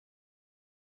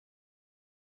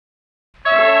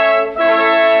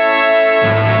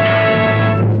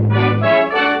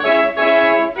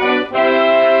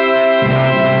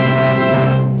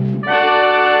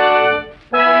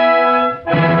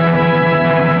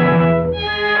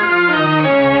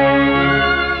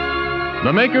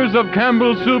makers of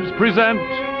Campbell Soups present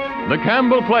the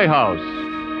Campbell Playhouse.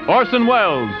 Orson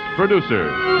Welles,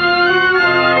 producer.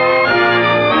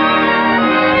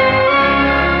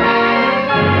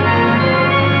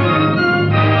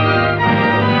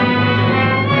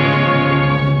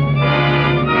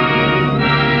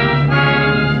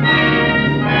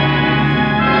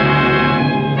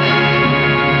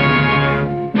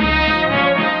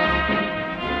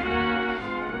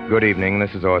 Good evening,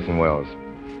 this is Orson Welles.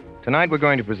 Tonight we're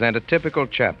going to present a typical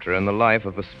chapter in the life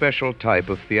of a special type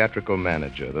of theatrical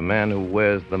manager, the man who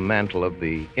wears the mantle of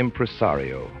the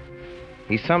impresario.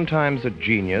 He's sometimes a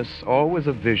genius, always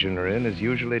a visionary, and is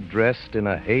usually dressed in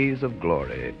a haze of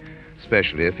glory,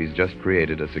 especially if he's just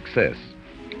created a success.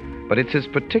 But it's his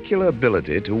particular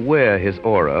ability to wear his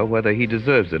aura whether he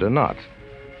deserves it or not.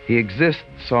 He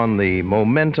exists on the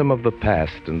momentum of the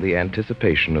past and the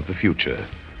anticipation of the future.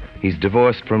 He's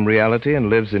divorced from reality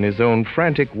and lives in his own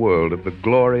frantic world of the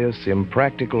glorious,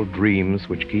 impractical dreams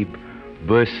which keep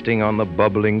bursting on the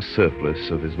bubbling surface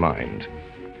of his mind.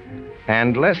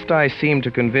 And lest I seem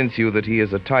to convince you that he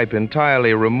is a type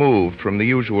entirely removed from the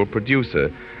usual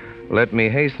producer, let me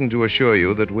hasten to assure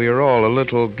you that we are all a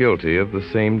little guilty of the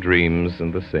same dreams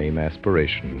and the same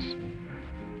aspirations.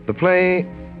 The play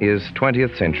is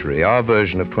 20th Century, our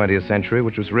version of 20th Century,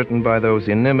 which was written by those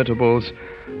inimitables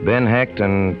Ben Hecht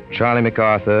and Charlie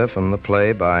MacArthur, from the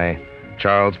play by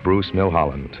Charles Bruce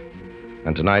Millholland.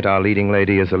 And tonight our leading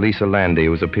lady is Elissa Landi,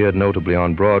 who has appeared notably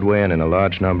on Broadway and in a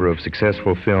large number of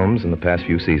successful films in the past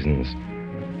few seasons.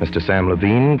 Mr. Sam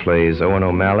Levene plays Owen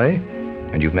O'Malley,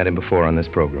 and you've met him before on this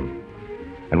program.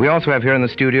 And we also have here in the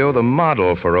studio the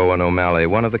model for Owen O'Malley,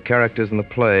 one of the characters in the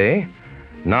play.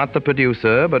 Not the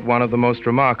producer, but one of the most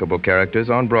remarkable characters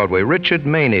on Broadway. Richard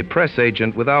Maney, press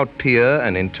agent without peer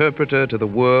and interpreter to the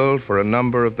world for a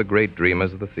number of the great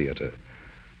dreamers of the theater.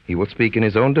 He will speak in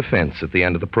his own defense at the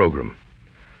end of the program.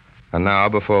 And now,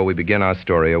 before we begin our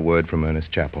story, a word from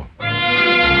Ernest Chappell.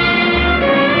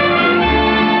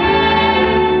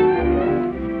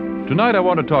 Tonight I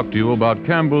want to talk to you about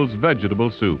Campbell's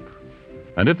vegetable soup.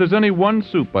 And if there's any one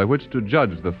soup by which to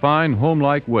judge the fine,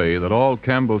 home-like way that all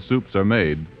Campbell soups are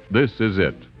made, this is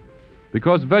it.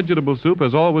 Because vegetable soup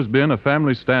has always been a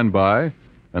family standby,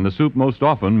 and the soup most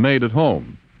often made at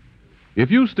home. If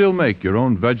you still make your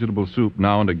own vegetable soup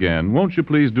now and again, won't you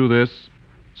please do this?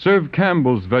 Serve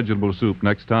Campbell's vegetable soup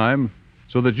next time,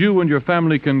 so that you and your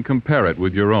family can compare it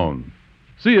with your own.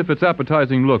 See if its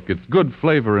appetizing look, its good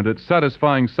flavor, and its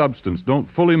satisfying substance don't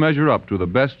fully measure up to the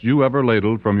best you ever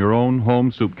ladled from your own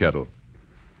home soup kettle.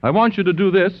 I want you to do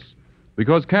this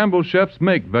because Campbell chefs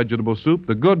make vegetable soup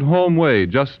the good home way,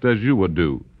 just as you would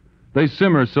do. They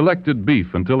simmer selected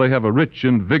beef until they have a rich,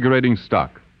 invigorating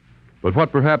stock. But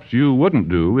what perhaps you wouldn't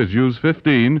do is use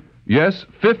 15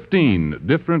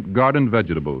 different garden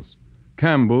vegetables.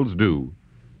 Campbell's do.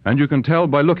 And you can tell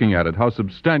by looking at it how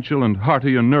substantial and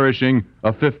hearty and nourishing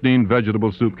a 15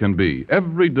 vegetable soup can be.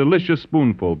 Every delicious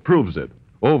spoonful proves it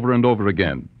over and over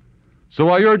again. So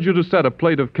I urge you to set a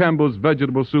plate of Campbell's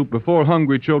vegetable soup before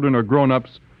hungry children or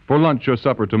grown-ups for lunch or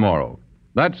supper tomorrow.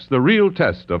 That's the real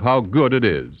test of how good it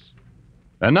is.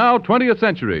 And now, 20th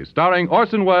Century, starring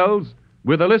Orson Welles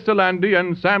with Elissa Landi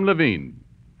and Sam Levene.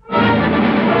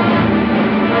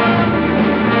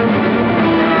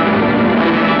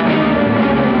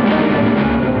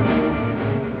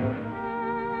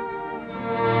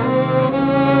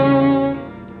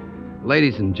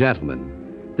 Ladies and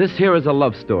gentlemen, this here is a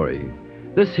love story.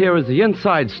 This here is the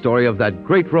inside story of that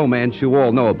great romance you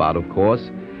all know about, of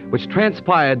course, which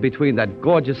transpired between that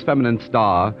gorgeous feminine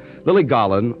star, Lily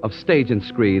Garland, of stage and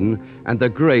screen, and the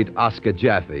great Oscar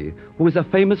Jaffe, who is a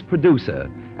famous producer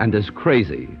and is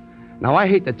crazy. Now, I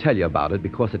hate to tell you about it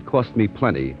because it cost me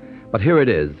plenty, but here it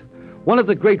is. One of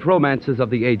the great romances of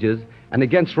the ages, and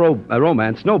against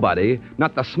romance, nobody,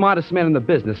 not the smartest man in the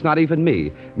business, not even me,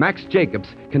 Max Jacobs,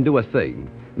 can do a thing.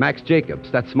 Max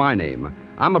Jacobs, that's my name.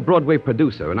 I'm a Broadway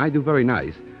producer, and I do very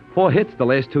nice. 4 hits the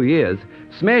last 2 years.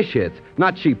 Smash hits,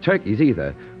 not cheap turkeys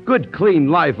either. Good, clean,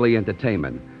 lively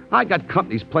entertainment. I got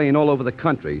companies playing all over the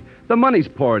country. The money's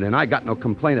pouring in. I got no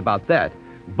complaint about that.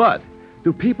 But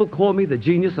do people call me the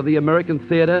genius of the American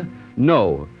theater?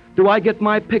 No. Do I get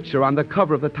my picture on the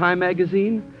cover of the Time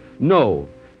magazine? No.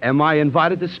 Am I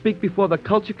invited to speak before the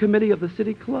Culture Committee of the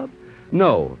City Club?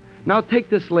 No. Now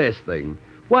take this last thing.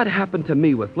 What happened to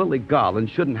me with Lily Garland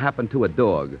shouldn't happen to a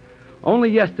dog. Only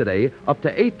yesterday, up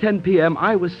to 8:10 p.m.,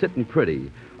 I was sitting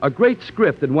pretty. A great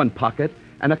script in one pocket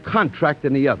and a contract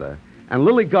in the other. And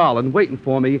Lily Garland waiting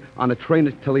for me on a train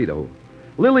at Toledo.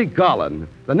 Lily Garland.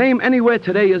 The name anywhere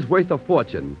today is worth a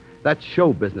fortune. That's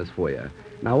show business for you.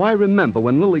 Now, I remember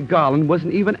when Lily Garland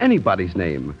wasn't even anybody's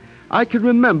name. I can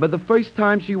remember the first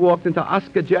time she walked into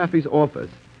Oscar Jaffe's office.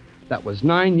 That was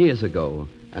 9 years ago,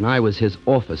 and I was his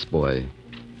office boy.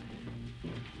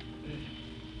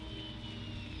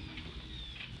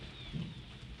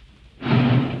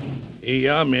 Here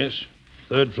you are, miss.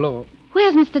 3rd floor.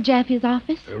 Where's Mr. Jaffe's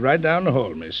office? Right down the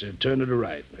hall, miss. Turn to the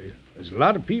right. There's a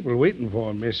lot of people waiting for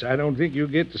him, miss. I don't think you'll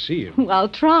get to see him. Well, I'll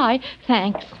try.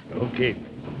 Thanks. Okay.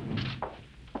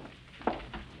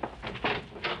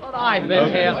 I've been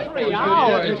here 3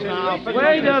 hours now.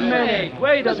 Wait a minute.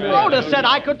 Miss Rhoda said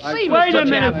I could see Wait Mr. a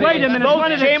minute. Jaffe. Wait a minute. Both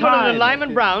One at a Chamberlain time. and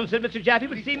Lyman Brown said Mr. Jaffe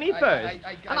would see me first.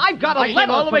 And I've got a I came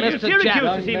letter all the way from to Mr. Syracuse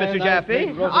Jaffe. to see Mr.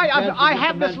 Jaffe. I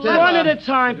have this letter. One at a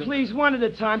time, please. One at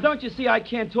a time. Don't you see I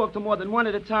can't talk to more than one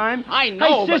at a time? I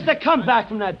know, Hey, sister, come back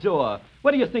from that door.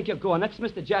 Where do you think you're going? That's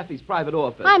Mr. Jaffe's private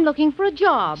office. I'm looking for a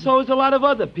job. So is a lot of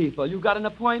other people. You got an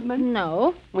appointment?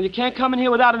 No. Well, you can't come in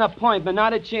here without an appointment.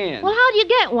 Not a chance. Well, how do you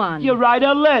get one? You write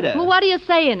a letter. Well, what do you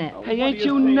say in it? Hey, ain't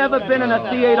you never been in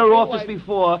a theater office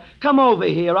before? Come over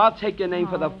here. I'll take your name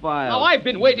for the file. Now, I've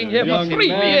been waiting here for 3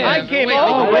 years. I came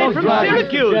all the way from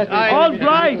Syracuse. All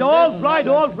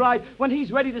right. When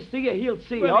he's ready to see you, he'll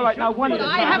see you. All right, now one at a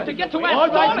time. I have to get to All right,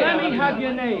 Astoria. let me have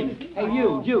your name. Hey,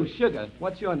 you, Sugar.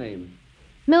 What's your name?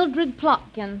 Mildred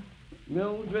Plotkin.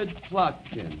 Mildred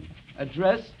Plotkin.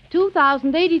 Address?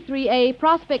 2083A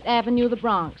Prospect Avenue, the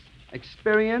Bronx.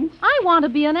 Experience? I want to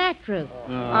be an actress.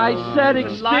 I said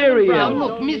experience. Now,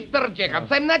 look, Mr. Jacobs,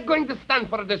 I'm not going to stand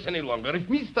for this any longer. If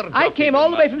Mr. I Jacobs came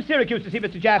all the way from Syracuse to see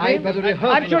Mr. Jaffe. I'm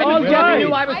sure All Mr. Jaffe right.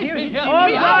 knew I was here. All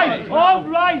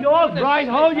right.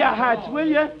 Hold your hats, will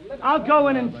you? I'll go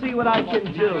in and see what I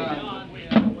can do.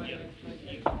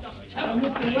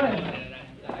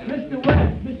 Mr.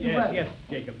 West. Yes,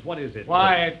 Jacobs, what is it?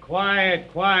 Quiet.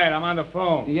 I'm on the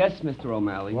phone. Yes, Mr.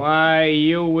 O'Malley. Why,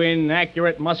 you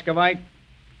inaccurate Muscovite?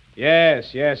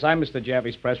 Yes, I'm Mr.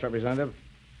 Jaffe's press representative.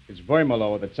 It's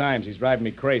Vermelo of the Times. He's driving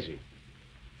me crazy.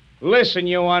 Listen,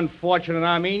 you unfortunate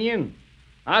Armenian.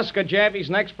 Oscar Jaffe's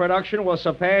next production will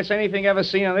surpass anything ever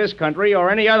seen in this country or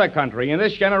any other country, in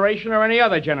this generation or any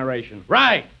other generation.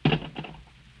 Right!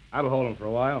 I'll hold him for a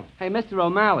while. Hey, Mr.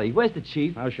 O'Malley, where's the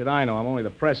chief? How should I know? I'm only the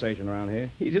press agent around here.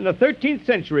 He's in the 13th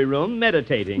Century room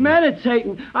meditating.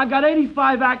 Meditating. I've got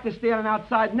 85 actors standing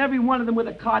outside, and every one of them with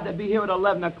a card to be here at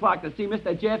 11 o'clock to see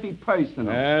Mr. Jaffe personal.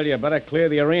 Well, you better clear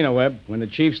the arena, Webb. When the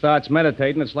chief starts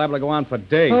meditating, it's liable to go on for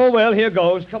days. Oh, well, here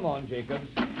goes. Come on, Jacobs.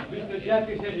 Mr.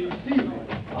 Jaffe said he'd see me.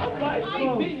 All right,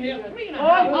 I've been here 3.5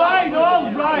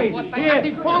 All right. Here,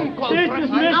 this is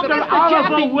Mr.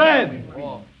 Oliver Webb.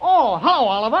 Oh, hello,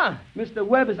 Oliver. Mr.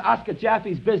 Webb is Oscar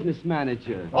Jaffe's business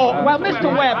manager. Oh, well,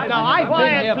 Mr. Webb, now, I've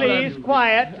been here Quiet, please.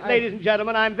 Quiet. Ladies and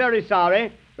gentlemen, I'm very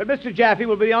sorry, but Mr. Jaffe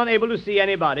will be unable to see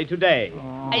anybody today.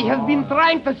 I have been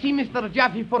trying to see Mr.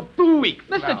 Jaffe for 2 weeks.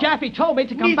 Mr. Jaffe told me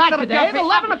to come back today at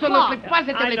 11 o'clock.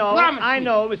 Positively I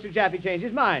know, Mr. Jaffe changed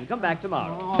his mind. Come back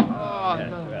tomorrow. Yes,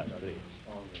 well, please.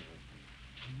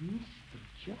 Mr.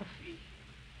 Jaffe.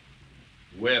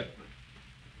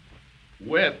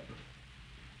 Webb.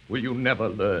 Will you never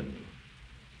learn?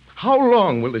 How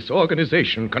long will this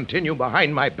organization continue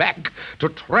behind my back to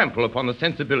trample upon the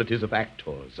sensibilities of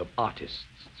actors, of artists?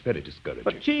 It's very discouraging.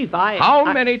 But, Chief, How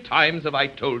many times have I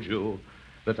told you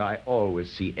that I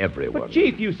always see everyone? But,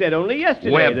 Chief, you said only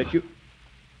yesterday Webb, that you...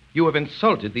 You have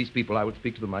insulted these people. I will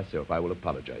speak to them myself. I will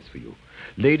apologize for you.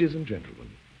 Ladies and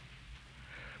gentlemen,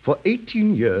 for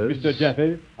 18 years... Mr.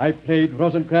 Jaffe, I played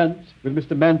Rosencrantz with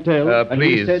Mr. Mantell. And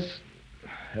he Please, said...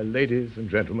 ladies and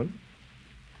gentlemen,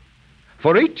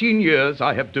 for 18 years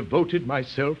I have devoted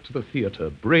myself to the theater.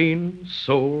 Brain,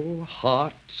 soul,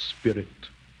 heart, spirit.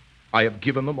 I have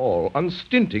given them all,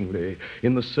 unstintingly,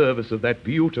 in the service of that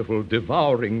beautiful,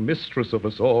 devouring mistress of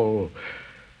us all,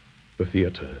 the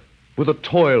theater. With the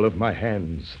toil of my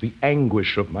hands, the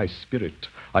anguish of my spirit,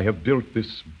 I have built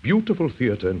this beautiful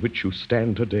theater in which you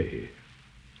stand today.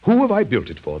 Who have I built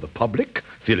it for? The public?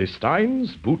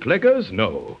 Philistines? Bootleggers?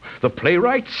 No. The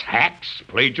playwrights? Hacks?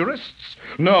 Plagiarists?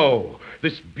 No.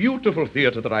 This beautiful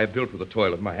theater that I have built with the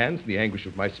toil of my hands and the anguish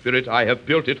of my spirit, I have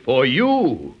built it for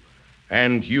you.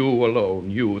 And you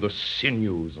alone, you, the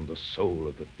sinews and the soul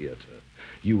of the theater.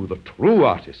 You, the true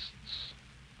artists.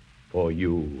 For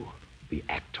you, the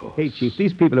actors. Hey, Chief,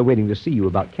 these people are waiting to see you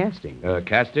about casting.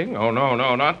 Casting? Oh,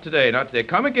 no, not today, not today.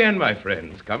 Come again, my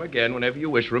friends. Come again whenever you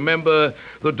wish. Remember,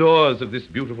 the doors of this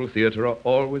beautiful theater are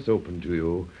always open to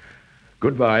you.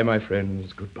 Goodbye, my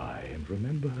friends, goodbye. And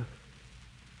remember,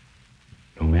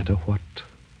 no matter what,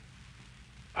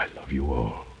 I love you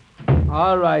all.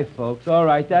 All right, folks. All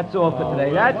right. That's all for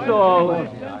today. That's all.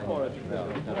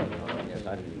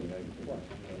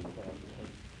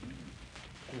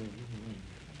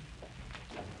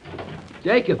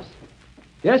 Jacobs.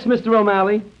 Yes, Mr.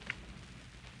 O'Malley?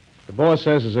 The boss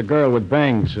says there's a girl with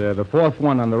bangs, the fourth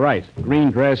one on the right.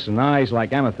 Green dress and eyes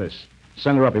like amethyst.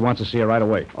 Send her up. He wants to see her right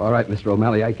away. All right, Mr.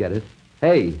 O'Malley, I get it.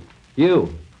 Hey,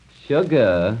 you.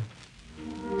 Sugar.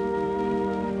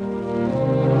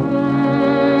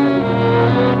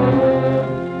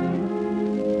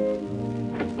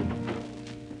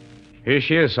 Here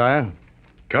she is, sire.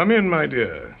 Come in, my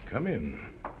dear. Come in.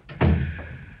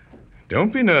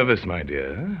 Don't be nervous, my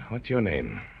dear. What's your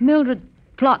name? Mildred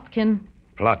Plotkin.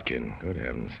 Plotkin. Good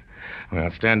heavens. Well,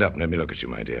 stand up and let me look at you,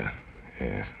 my dear.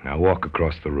 Yeah. Now walk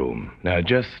across the room. Now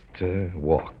just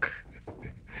walk.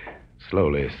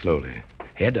 Slowly, slowly.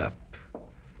 Head up.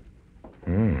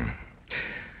 We'll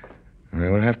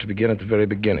have to begin at the very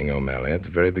beginning, O'Malley, at the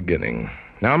very beginning.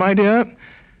 Now, my dear,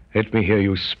 let me hear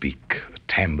you speak, the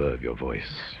timbre of your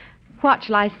voice. What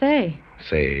shall I say?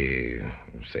 Say,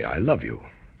 I love you.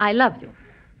 I love you.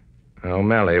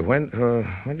 O'Malley, when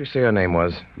did you say her name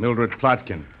was? Mildred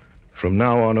Plotkin. From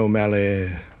now on,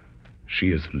 O'Malley, she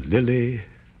is Lily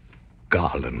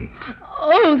Garland.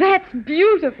 Oh, that's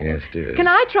beautiful. Yes, dear. Can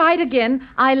I try it again?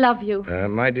 I love you.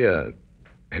 My dear,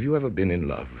 have you ever been in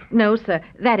love? No, sir.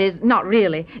 That is, not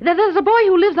really. There's a boy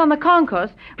who lives on the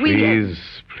concourse. Please.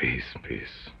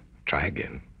 Try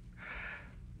again.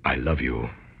 I love you.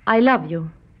 I love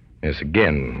you. Yes,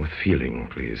 again, with feeling,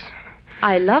 please.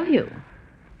 I love you.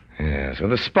 Yes, well,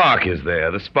 the spark is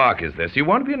there. So you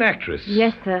want to be an actress?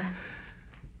 Yes, sir.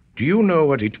 Do you know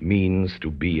what it means to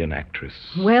be an actress?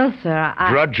 Well, sir,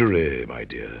 Drudgery, my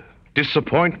dear.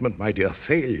 Disappointment, my dear.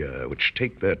 Failure, which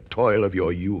take the toil of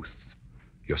your youth,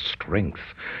 your strength,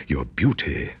 your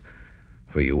beauty.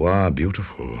 For you are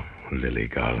beautiful, Lily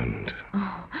Garland.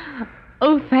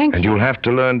 Oh, thank you. And you'll have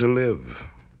to learn to live.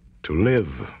 To live.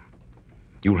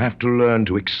 You'll have to learn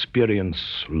to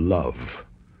experience love.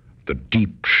 The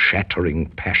deep, shattering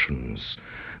passions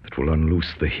that will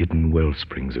unloose the hidden well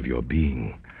springs of your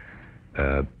being.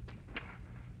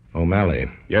 O'Malley.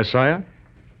 Yes, sire?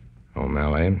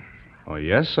 O'Malley. Oh,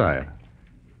 yes, sire.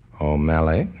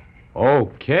 O'Malley.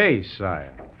 Okay,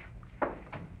 sire.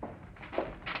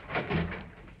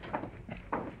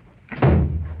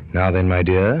 Now then, my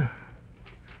dear,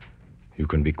 you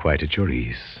can be quite at your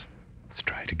ease. Let's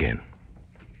try it again.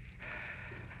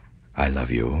 I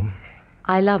love you.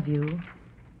 I love you.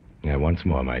 Now, once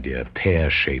more, my dear,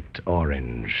 pear-shaped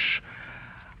orange.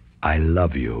 I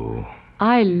love you.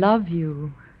 I love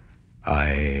you.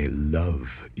 I love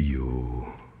you.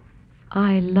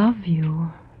 I love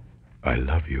you. I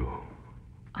love you.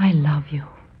 I love you.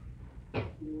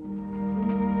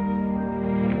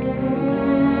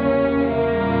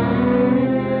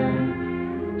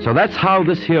 So that's how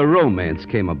this here romance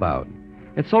came about.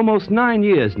 It's almost 9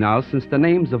 years now since the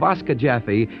names of Oscar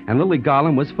Jaffe and Lily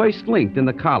Garland was first linked in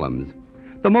the columns.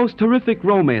 The most terrific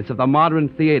romance of the modern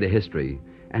theater history.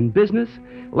 And business?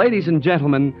 Ladies and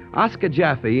gentlemen, Oscar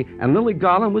Jaffe and Lily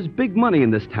Garland was big money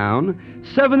in this town.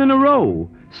 7 in a row.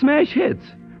 Smash hits.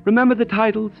 Remember the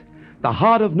titles? The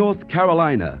Heart of North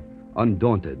Carolina,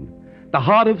 Undaunted. The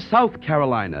Heart of South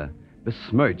Carolina,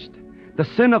 Besmirched. The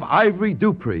Sin of Ivory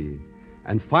Dupree.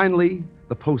 And finally,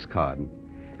 the postcard.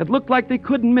 It looked like they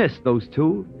couldn't miss, those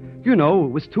two. You know,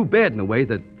 it was too bad in a way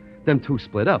that them two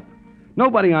split up.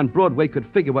 Nobody on Broadway could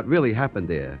figure what really happened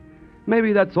there.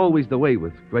 Maybe that's always the way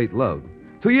with great love.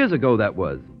 2 years ago, that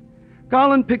was.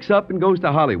 Garland picks up and goes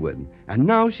to Hollywood, and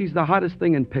now she's the hottest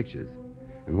thing in pictures.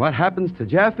 And what happens to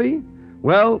Jaffe?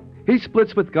 Well, he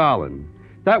splits with Garland.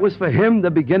 That was for him the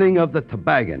beginning of the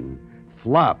toboggan.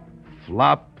 Flop,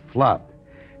 flop, flop.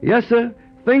 Yes, sir,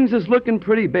 things is looking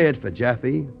pretty bad for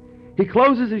Jaffe. He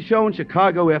closes his show in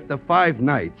Chicago after 5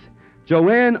 nights.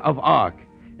 Joan of Arc.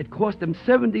 It cost him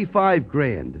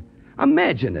 $75,000.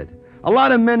 Imagine it. A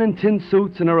lot of men in tin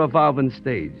suits and a revolving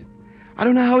stage. I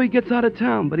don't know how he gets out of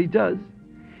town, but he does.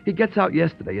 He gets out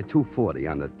yesterday at 2:40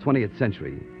 on the 20th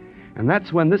Century. And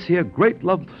that's when this here great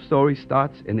love story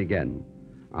starts in again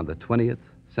on the 20th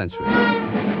Century.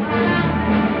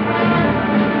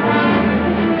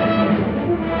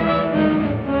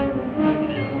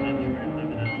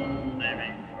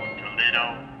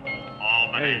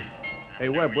 Hey,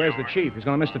 Webb, where's the chief? He's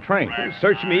going to miss the train.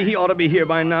 Search me. He ought to be here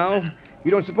by now. You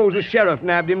don't suppose the sheriff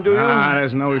nabbed him, do you?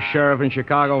 There's no sheriff in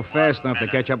Chicago fast enough to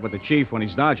catch up with the chief when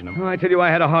he's dodging him. Oh, I tell you, I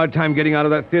had a hard time getting out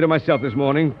of that theater myself this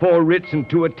morning. 4 writs and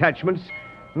 2 attachments.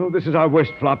 Oh, this is our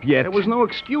worst flop yet. There was no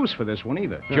excuse for this one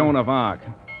either. Joan of Arc.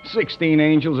 16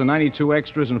 angels and 92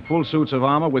 extras in full suits of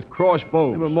armor with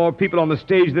crossbows. There were more people on the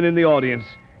stage than in the audience.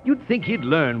 You'd think he'd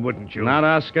learn, wouldn't you? Not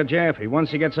Oscar Jaffe.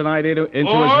 Once he gets an idea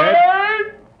into his head...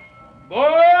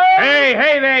 Boy! Hey!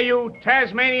 Hey there, you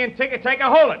Tasmanian ticket taker.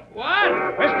 Hold it. What?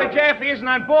 Mr. Jaffe isn't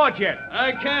on board yet.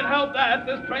 I can't help that.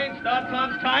 This train starts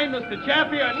on time, Mr.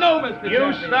 Jaffe, or no, Mr.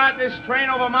 You Jaffe. start this train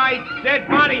over my dead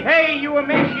body. Hey, you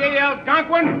emaciated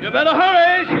Algonquin. You better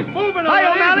hurry. She's moving Hi,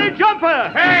 already. O'Malley, jumper!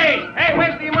 Hey,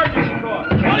 where's the emergency door?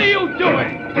 What are you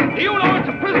doing? Do you know it's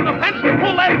a prison offense to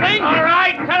pull that thing? All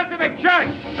right, tell it to the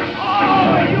judge.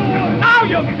 Oh, now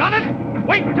you've done it.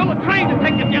 Wait until the train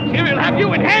detective gets here. He'll have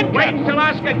you in handcuffs. Wait till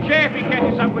Oscar Jaffe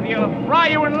catches up with you. He'll fry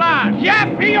you in lard.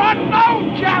 Jaffe or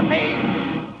no Jaffe?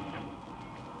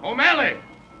 O'Malley!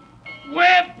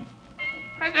 Webb!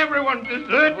 Has everyone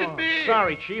deserted me?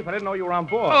 Sorry, Chief. I didn't know you were on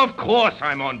board. Of course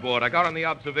I'm on board. I got on the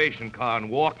observation car and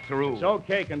walked through. It's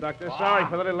okay, conductor. Sorry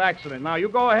for the little accident. Now, you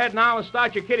go ahead now and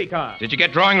start your kiddie car. Did you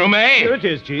get drawing room A? Here it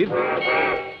is, Chief.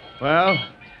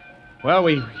 Well,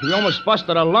 we almost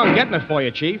busted a lung getting it for you,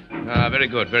 Chief. Ah, very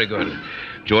good, very good.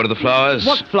 Did you order the flowers?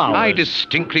 What flowers? I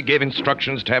distinctly gave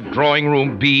instructions to have drawing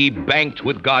room B banked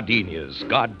with gardenias.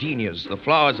 Gardenias, the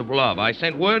flowers of love. I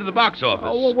sent word to the box office.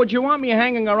 Oh, well, would you want me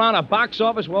hanging around a box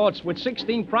office? Well, it's with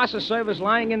 16 process servers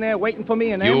lying in there waiting for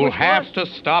me in ambush? You'll have to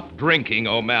stop drinking,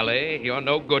 O'Malley. You're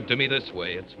no good to me this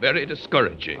way. It's very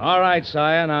discouraging. All right,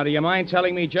 sire. Now, do you mind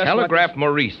telling me just Telegraph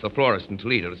Maurice, the florist in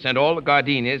Toledo, to send all the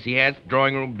gardenias he has to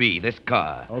drawing room B, this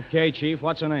car. Okay, Chief.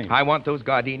 What's her name? I want those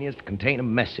gardenias to contain a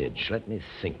message. Let me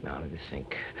think now.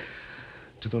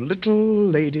 To the little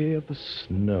lady of the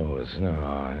snows. No,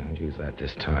 I'll use that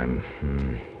this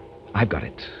time. I've got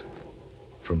it.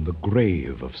 From the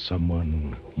grave of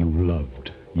someone you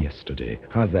loved yesterday.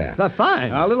 How's that? That's fine.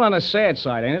 A little on the sad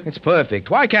side, ain't it? It's perfect.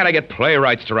 Why can't I get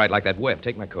playwrights to write like that? Webb,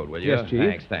 take my coat, will you? Yes,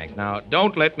 Chief. Thanks. Now,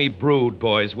 don't let me brood,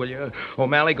 boys, will you?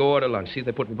 O'Malley, go order lunch. See if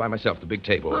they put me by myself at the big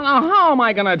table. Now, how am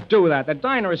I going to do that? The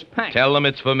diner is packed. Tell them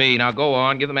it's for me. Now, go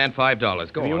on. Give the man $5.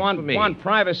 Go If on. you for me. want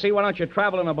privacy, why don't you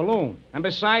travel in a balloon? And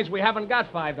besides, we haven't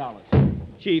got $5.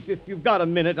 Chief, if you've got a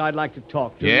minute, I'd like to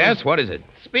talk to you. Yes? What is it?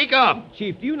 Speak up.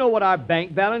 Chief, do you know what our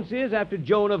bank balance is after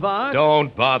Joan of Arc?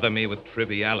 Don't bother me with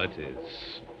trivialities.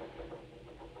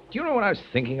 Do you know what I was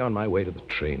thinking on my way to the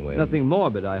train, Webb? Nothing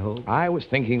morbid, I hope. I was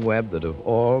thinking, Webb, that of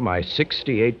all my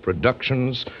 68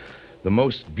 productions, the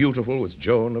most beautiful was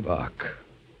Joan of Arc.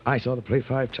 I saw the play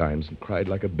 5 times and cried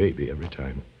like a baby every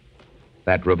time.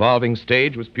 That revolving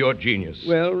stage was pure genius.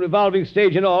 Well, revolving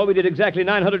stage and all, we did exactly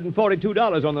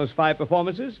 $942 on those 5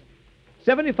 performances.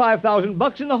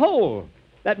 $75,000 in the hole.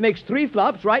 That makes 3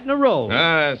 flops right in a row.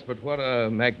 Yes, but what a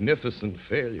magnificent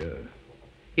failure.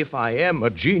 If I am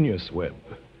a genius, Webb,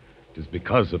 it is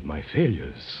because of my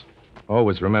failures.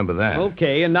 Always remember that.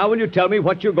 Okay, and now will you tell me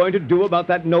what you're going to do about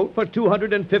that note for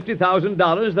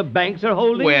 $250,000 the banks are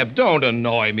holding? Webb, don't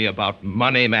annoy me about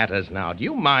money matters now. Do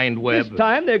you mind, Webb? This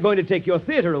time they're going to take your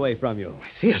theater away from you. My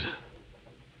theater?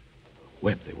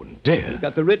 Webb, they wouldn't dare. You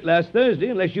got the writ last Thursday.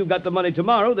 Unless you've got the money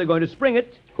tomorrow, they're going to spring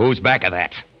it. Who's back of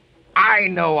that? I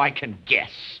know I can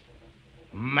guess.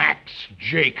 Max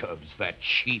Jacobs, that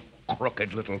cheap,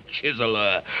 crooked little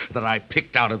chiseler that I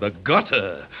picked out of the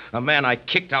gutter. A man I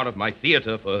kicked out of my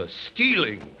theater for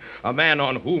stealing. A man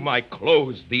on whom I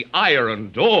closed the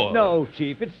iron door. No,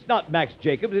 Chief, it's not Max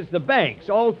Jacobs. It's the banks,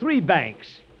 all 3 banks.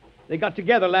 They got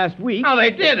together last week. Oh,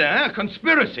 they did, huh?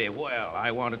 Conspiracy. Well,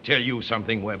 I want to tell you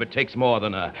something, Webb. It takes more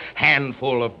than a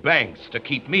handful of banks to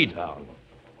keep me down.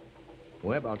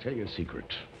 Webb, I'll tell you a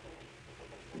secret.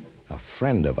 A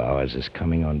friend of ours is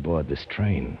coming on board this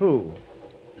train. Who?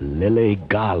 Lily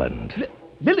Garland.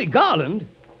 Lily Garland?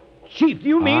 Chief, do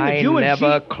you mean that you and I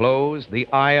never she... closed the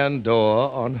iron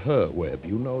door on her, Webb.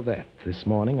 You know that. This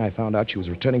morning, I found out she was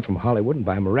returning from Hollywood, and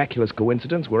by a miraculous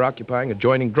coincidence, we're occupying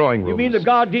adjoining drawing rooms. You mean the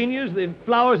gardenias, the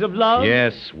flowers of love?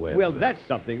 Yes, Webb. Well, that's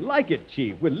something like it,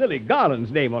 Chief. With Lily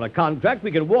Garland's name on a contract,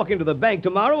 we can walk into the bank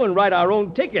tomorrow and write our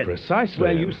own ticket. Precisely.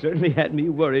 Well, you certainly had me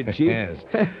worried, Chief. Yes.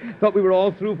 Thought we were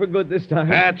all through for good this time.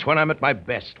 That's when I'm at my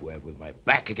best, Webb, with my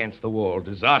back against the wall,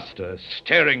 disaster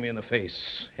staring me in the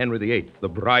face. Henry VIII, the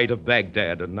bride of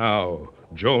Baghdad, and now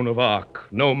Joan of Arc.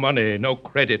 No money, no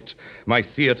credit. My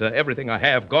theater, everything I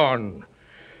have gone.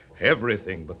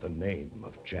 Everything but the name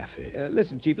of Jaffe.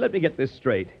 Listen, Chief, let me get this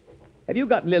straight. Have you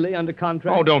got Lily under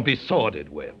contract? Oh, don't be sordid,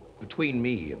 Webb. Between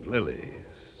me and Lily,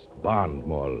 bond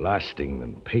more lasting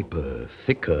than paper,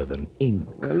 thicker than ink.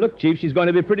 Well, look, Chief, she's going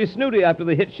to be pretty snooty after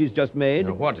the hit she's just made.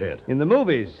 Now, what hit? In the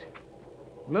movies.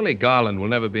 Lily Garland will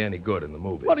never be any good in the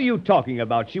movies. What are you talking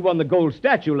about? She won the gold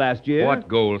statue last year. What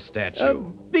gold statue? A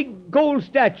big gold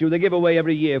statue they give away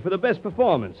every year for the best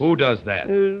performance. Who does that?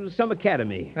 Some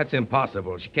academy. That's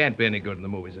impossible. She can't be any good in the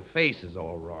movies. Her face is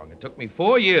all wrong. It took me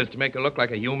 4 years to make her look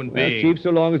like a human being. Chief, so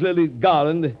long as Lily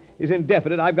Garland is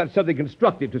indefinite, I've got something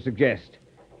constructive to suggest.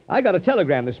 I got a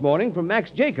telegram this morning from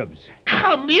Max Jacobs.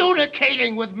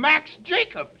 Communicating with Max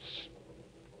Jacobs.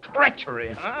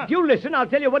 Treachery, huh? If you listen, I'll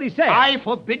tell you what he said. I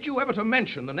forbid you ever to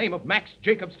mention the name of Max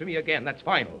Jacobs to me again. That's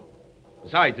final.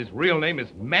 Besides, his real name is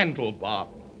Mandelbaum.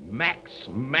 Max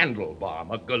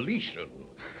Mandelbaum, a Galician.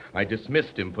 I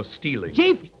dismissed him for stealing.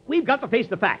 Chief, we've got to face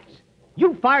the facts.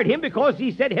 You fired him because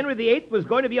he said Henry VIII was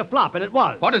going to be a flop, and it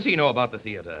was. What does he know about the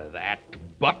theater? That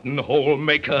buttonhole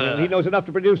maker. Well, he knows enough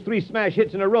to produce 3 smash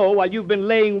hits in a row while you've been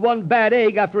laying one bad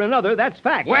egg after another. That's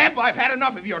fact. Webb, I've had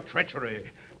enough of your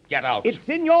treachery. Get out. It's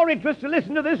in your interest to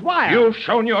listen to this wire. You've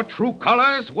shown your true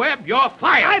colors. Webb, you're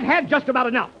fired. I've had just about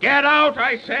enough. Get out,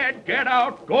 I said. Get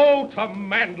out. Go to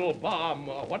Mandelbaum,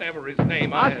 or whatever his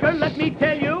name is. Oscar, let me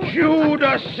tell you.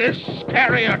 Judas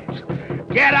Iscariot.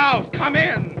 Get out. Come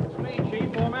in. It's me,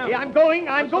 Chief. Yeah, I'm going,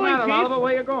 What's the matter, Chief. Oliver?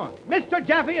 Where you going? Mr.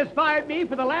 Jaffe has fired me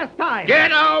for the last time.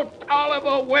 Get out,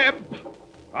 Oliver Webb.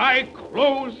 I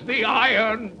close the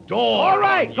iron door. All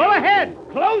right, go ahead.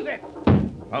 Close it.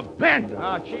 Abandoned.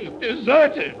 Ah, Chief.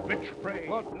 Deserted. Betrayed.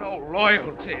 What? No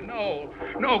loyalty. No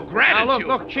gratitude. Now,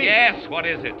 look, Chief. Yes, what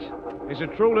is it? Is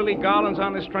it true Lily Garland's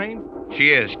on this train?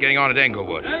 She is. She's getting on at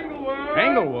Englewood.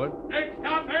 Englewood?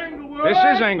 Stop Englewood. This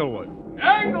is Englewood.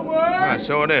 Englewood. Ah,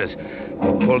 so it is.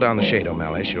 Pull down the shade,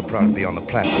 O'Malley. She'll probably be on the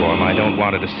platform. I don't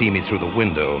want her to see me through the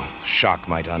window. Shock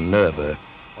might unnerve her.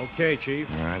 Okay, Chief.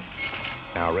 All right.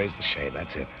 Now raise the shade.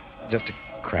 That's it. Just a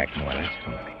crack more. That's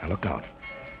it. Now look out.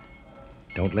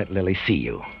 Don't let Lily see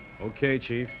you. Okay,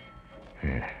 Chief.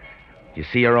 You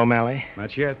see her, O'Malley?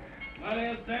 Not yet.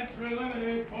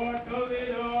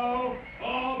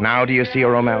 Now do you see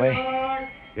her, O'Malley?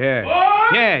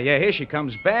 Yeah, here she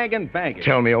comes, bagging.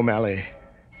 Tell me, O'Malley,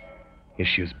 is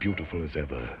she as beautiful as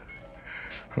ever?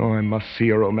 Oh, I must see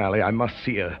her, O'Malley. I must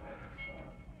see her.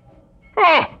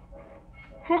 Oh,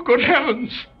 good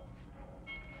heavens!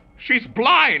 She's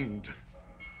blind!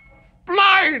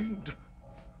 Blind!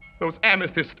 Those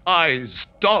amethyst eyes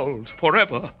dulled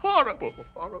forever. Horrible.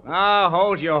 Ah,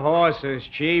 hold your horses,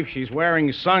 Chief. She's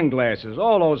wearing sunglasses.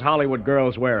 All those Hollywood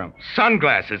girls wear them.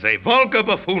 Sunglasses, a vulgar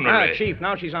buffoonery. Ah, Chief,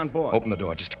 now she's on board. Open the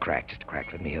door, just a crack.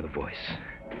 Let me hear the voice.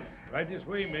 Right this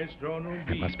way, miss. Draw no It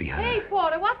beat. must be her. Hey,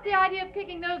 Porter, what's the idea of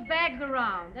kicking those bags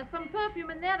around? There's some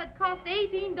perfume in there that costs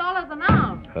 $18 an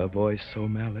ounce. Her voice,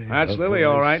 O'Malley. That's Her Lily, voice,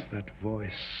 all right. That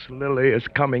voice. Lily is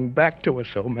coming back to us,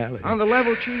 O'Malley. On the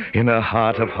level, Chief? In her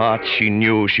heart of hearts, she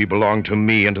knew she belonged to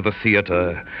me and to the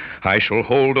theater. I shall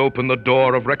hold open the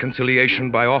door of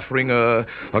reconciliation by offering her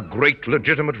a great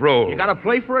legitimate role. You got a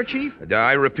play for her, Chief?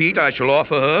 I repeat, I shall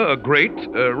offer her a great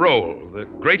role. The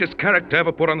greatest character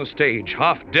ever put on the stage.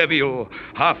 Half devil,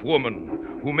 half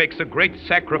woman, who makes a great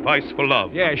sacrifice for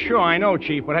love. Yeah, sure, I know,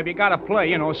 Chief, but have you got a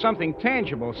play, something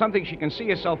tangible, something she can see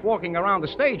herself walking around the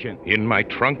stage in? In my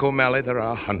trunk, O'Malley, there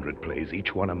are 100 plays,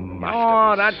 each one a masterpiece.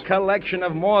 Oh, that collection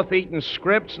of moth-eaten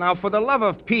scripts. Now, for the love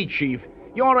of Pete, Chief,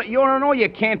 you ought to know you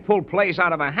can't pull plays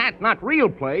out of a hat, not real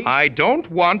plays. I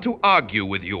don't want to argue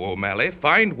with you, O'Malley.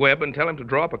 Find Webb and tell him to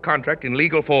draw up a contract in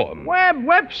legal form.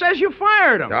 Webb says you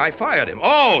fired him. I fired him.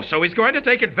 Oh, so he's going to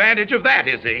take advantage of that,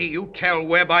 is he? You tell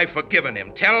Webb I've forgiven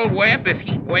him. Tell Webb if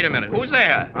he... Wait a minute. Who's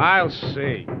there? I'll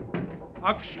see.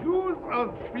 Excuse us,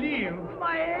 please.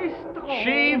 Maestro.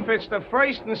 Chief, it's the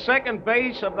first and second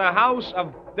base of the House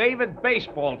of David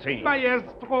baseball team.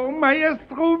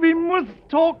 Maestro, we must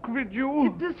talk with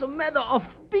you. It is a matter of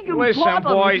big Listen,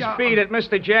 importance. boys, beat it.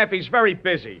 Mr. Jaffe's very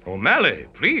busy. O'Malley,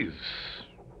 please.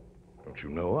 Don't you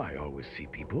know I always see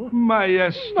people?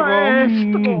 Maestro,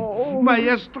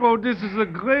 this is a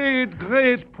great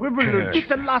privilege.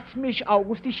 Bitte lass mich,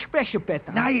 August. Ich spreche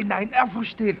besser. Nein,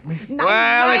 versteht mich.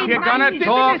 Well, if you're gonna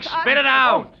talk, spit it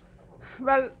out.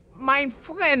 Well, my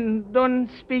friend don't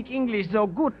speak English so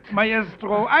good.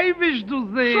 Maestro, I wish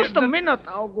to say... Just a minute,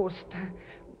 August.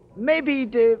 Maybe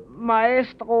the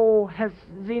maestro has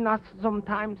seen us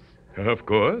sometimes. Of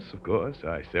course.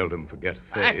 I seldom forget a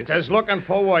face. Actors looking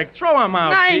for work. Throw him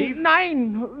out, Chief.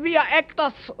 Nein, we are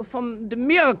actors from the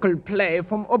miracle play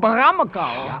from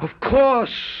Oberammergau. Of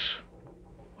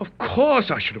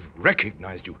course, I should have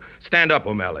recognized you. Stand up,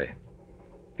 O'Malley.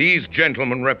 These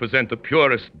gentlemen represent the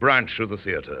purest branch of the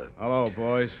theater. Hello,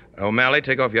 boys. O'Malley,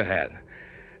 take off your hat.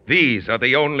 These are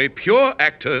the only pure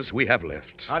actors we have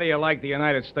left. How do you like the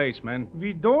United States, men?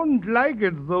 We don't like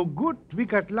it so good. We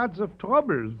got lots of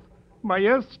troubles.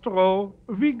 Maestro,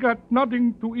 we got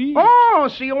nothing to eat. Oh,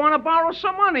 so you want to borrow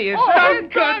some money, is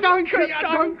it?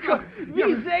 Danke.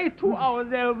 We say to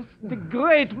ourselves, the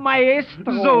great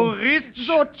maestro. So rich.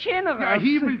 So generous. Yeah,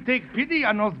 he will take pity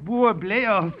on us poor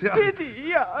players. Yeah. Pity,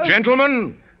 yeah.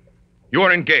 Gentlemen, you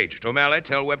are engaged. O'Malley,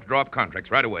 tell Webb to draw up contracts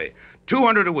right away.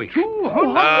 $200 a week.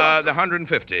 200? The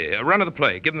 150. Run of the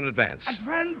play. Give them an advance.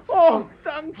 Advance? Oh,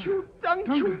 thank you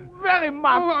very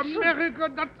much. Oh, America,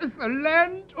 that is a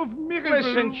land of miracles.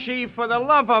 Listen, Chief, for the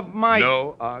love of Mike.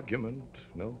 No argument.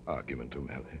 No argument,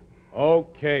 O'Malley.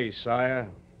 Okay, sire.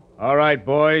 All right,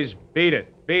 boys. Beat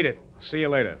it. Beat it. See you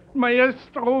later.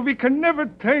 Maestro, we can never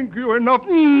thank you enough.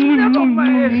 Never,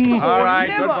 Maestro. All right,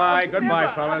 Never. goodbye. Goodbye,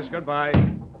 Never. fellas.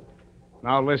 Goodbye.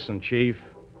 Now, listen, Chief.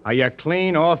 Are you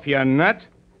clean off your nut?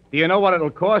 Do you know what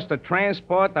it'll cost to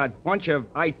transport that bunch of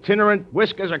itinerant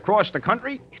whiskers across the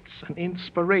country? It's an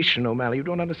inspiration, O'Malley. You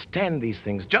don't understand these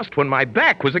things. Just when my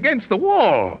back was against the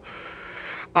wall.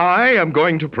 I am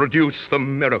going to produce the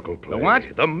miracle play. The what?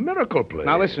 The miracle play.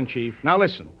 Now, listen, Chief. Now,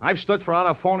 listen. I've stood for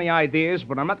other phony ideas,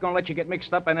 but I'm not going to let you get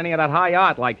mixed up in any of that high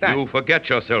art like that. You forget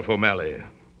yourself, O'Malley.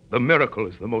 The miracle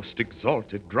is the most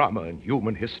exalted drama in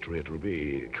human history. It will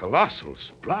be colossal,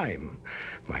 sublime,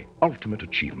 my ultimate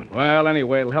achievement. Well,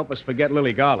 anyway, it'll help us forget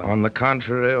Lily Garland. On the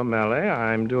contrary, O'Malley,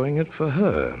 I'm doing it for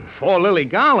her. For Lily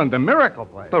Garland, the miracle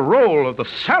play. The role of the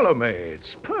Salome.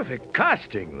 It's perfect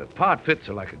casting. The part fits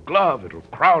her like a glove. It'll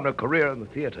crown her career in the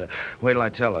theater. Wait till I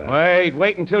tell her.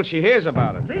 Wait until she hears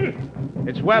about it.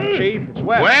 It's Webb, Chief. It's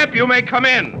Webb. Webb, you may come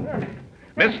in.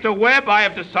 Mr. Webb, I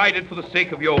have decided for the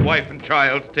sake of your wife and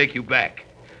child to take you back.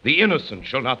 The innocent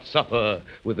shall not suffer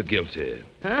with the guilty.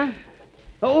 Huh?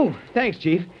 Oh, thanks,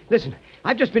 Chief. Listen,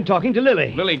 I've just been talking to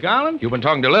Lily. Lily Garland? You've been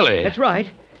talking to Lily? That's right.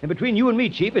 And between you and me,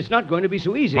 Chief, it's not going to be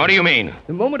so easy. What do you mean?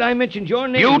 The moment I mentioned your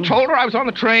name... You told her I was on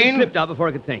the train? It slipped out before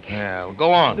I could think. Yeah, well,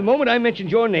 go on. The moment I mentioned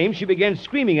your name, she began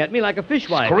screaming at me like a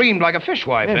fishwife. Screamed like a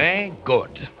fishwife, Yeah. eh?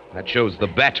 Good. That shows the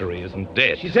battery isn't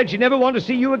dead. She said she'd never want to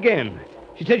see you again.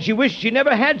 She said she wished she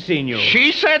never had seen you.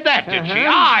 She said that, did she? Uh-huh.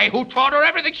 I, who taught her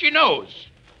everything she knows.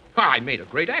 I made a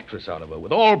great actress out of her,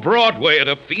 with all Broadway at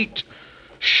her feet.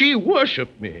 She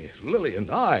worshipped me, Lily and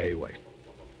I. Why,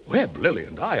 Webb, Lily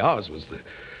and I, ours was the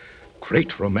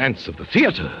great romance of the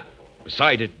theater.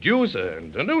 Beside it, Dusa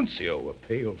and D'Annunzio were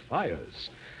pale fires.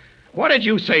 What did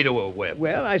you say to her, Webb?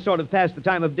 Well, I sort of passed the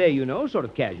time of day, you know, sort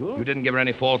of casual. You didn't give her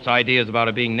any false ideas about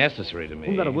her being necessary to me.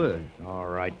 Oh, not a word. All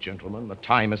right, gentlemen, the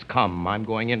time has come. I'm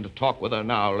going in to talk with her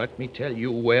now. Let me tell you,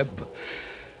 Webb,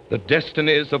 the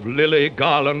destinies of Lily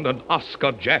Garland and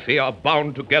Oscar Jaffe are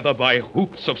bound together by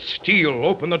hoops of steel.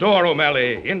 Open the door,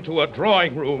 O'Malley, into a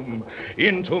drawing room,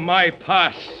 into my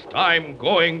past. I'm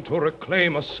going to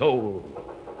reclaim a soul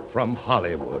from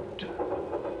Hollywood.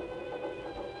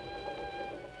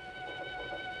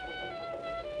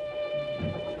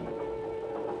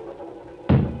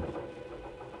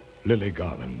 Lily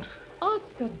Garland.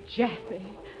 Oscar Jaffe.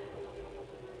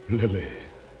 Lily.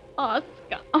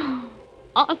 Oscar. Oh,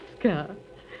 Oscar.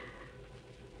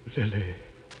 Lily.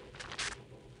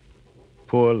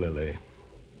 Poor Lily.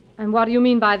 And what do you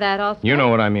mean by that, Oscar? You know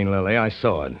what I mean, Lily. I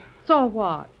saw it. So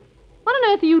what? What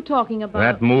on earth are you talking about?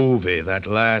 That movie, that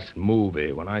last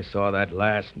movie. When I saw that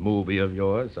last movie of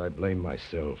yours, I blame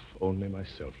myself. Only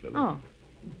myself, Lily.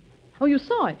 Oh, you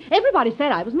saw it. Everybody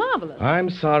said I was marvelous. I'm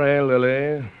sorry,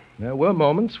 Lily. There were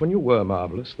moments when you were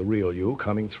marvelous, the real you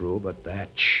coming through, but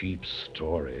that cheap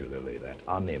story, Lily, that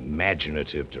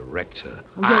unimaginative director.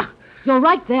 You're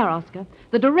right there, Oscar.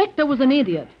 The director was an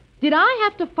idiot. Did I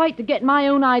have to fight to get my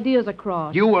own ideas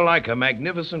across? You were like a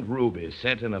magnificent ruby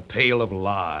set in a pail of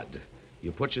lard.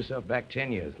 You put yourself back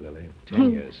 10 years, Lily.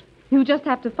 10 years. You just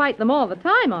have to fight them all the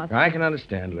time, Oscar. I can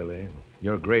understand, Lily.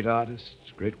 You're a great artist,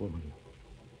 great woman.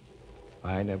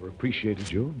 I never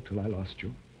appreciated you until I lost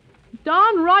you.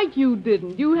 Darn right you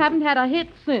didn't. You haven't had a hit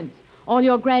since. All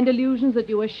your grand illusions that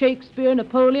you were Shakespeare,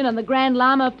 Napoleon, and the Grand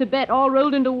Lama of Tibet all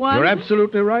rolled into one. You're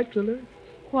absolutely right, Lily.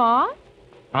 What?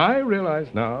 I realize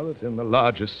now that in the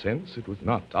largest sense, it was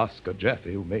not Oscar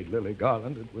Jaffe who made Lily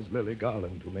Garland. It was Lily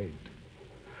Garland who made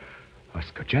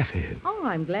Oscar Jaffe. Oh,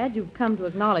 I'm glad you've come to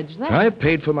acknowledge that. I've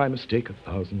paid for my mistake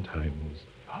 1,000 times.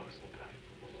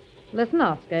 Listen,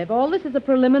 Oscar, if all this is a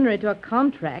preliminary to a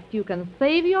contract, you can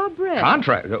save your breath.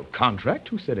 Contract? Oh, contract?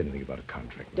 Who said anything about a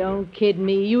contract? Don't kid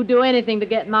me. You do anything to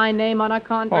get my name on a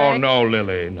contract. Oh, no,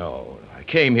 Lily, no. I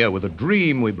came here with a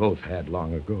dream we both had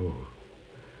long ago.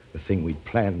 The thing we'd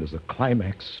planned as a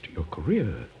climax to your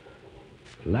career.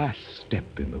 The last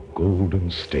step in the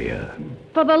golden stair.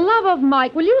 For the love of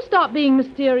Mike, will you stop being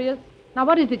mysterious? Now,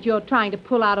 what is it you're trying to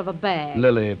pull out of a bag?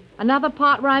 Lily. Another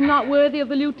part where I'm not worthy of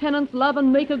the lieutenant's love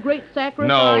and make a great sacrifice?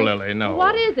 No, Lily, no.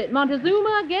 What is it,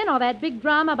 Montezuma again, or that big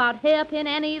drama about Hairpin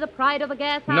Annie, the pride of the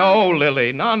gas house? No,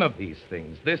 Lily, none of these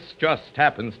things. This just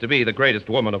happens to be the greatest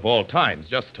woman of all times.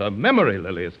 Just her memory,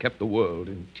 Lily, has kept the world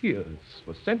in tears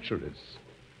for centuries.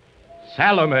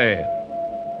 Salome.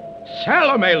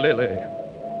 Salome, Lily.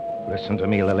 Listen to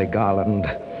me, Lily Garland.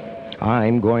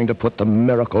 I'm going to put the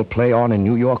miracle play on in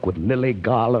New York with Lily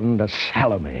Garland as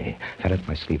Salome. Had it up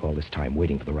my sleeve all this time,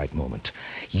 waiting for the right moment.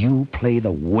 You play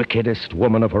the wickedest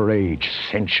woman of her age.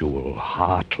 Sensual,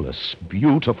 heartless,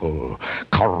 beautiful,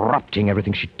 corrupting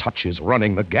everything she touches,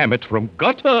 running the gamut from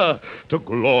gutter to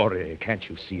glory. Can't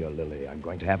you see her, Lily? I'm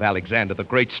going to have Alexander the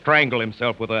Great strangle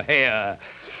himself with her hair.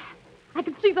 I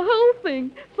can see the whole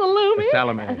thing. Salome.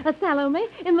 Salome. Salome,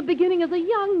 in the beginning as a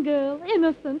young girl,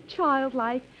 innocent,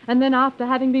 childlike. And then after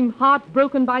having been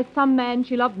heartbroken by some man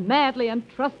she loved madly and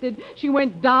trusted, she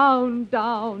went down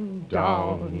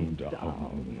into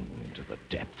the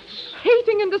depths.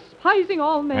 Hating and despising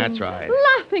all men. That's right.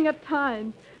 Laughing at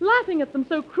times. Laughing at them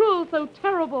so cruel, so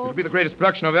terrible. It'll be the greatest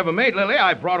production I've ever made, Lily.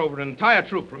 I brought over an entire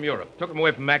troupe from Europe. Took them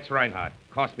away from Max Reinhardt.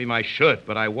 Cost me my shirt,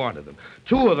 but I wanted them.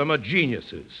 2 of them are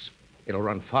geniuses. It'll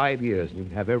run 5 years, and you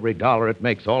can have every dollar it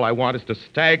makes. All I want is to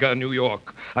stagger New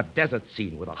York. A desert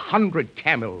scene with 100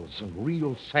 camels and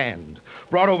real sand.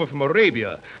 Brought over from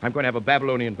Arabia. I'm going to have a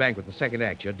Babylonian banquet in the second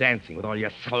act. You're dancing with all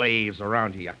your slaves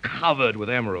around you. You're covered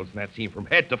with emeralds in that scene from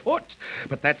head to foot.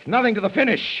 But that's nothing to the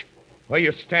finish, where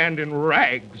you stand in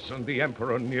rags, and the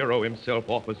Emperor Nero himself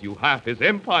offers you half his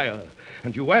empire.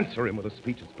 And you answer him with a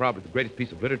speech that's probably the greatest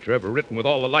piece of literature ever written, with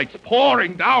all the lights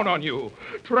pouring down on you,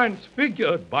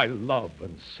 transfigured by love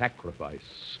and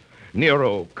sacrifice.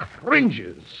 Nero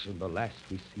cringes, and the last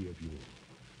we see of you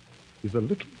is a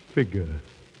little figure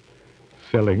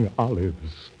selling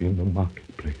olives in the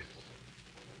marketplace.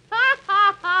 Ha,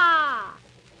 ha, ha!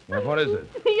 Now, what is it?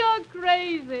 You're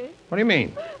crazy. What do you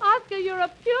mean? Oscar, you're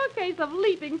a pure case of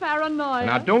leaping paranoia.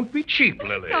 Now, don't be cheap,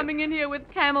 Lily. Coming in here with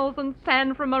camels and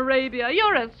sand from Arabia.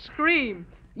 You're a scream.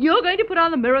 You're going to put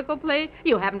on the miracle play?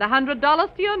 You haven't $100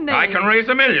 to your name. I can raise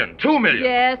 $1 million, $2 million.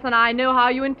 Yes, and I know how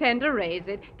you intend to raise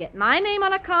it. Get my name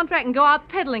on a contract and go out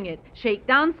peddling it. Shake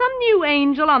down some new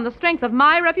angel on the strength of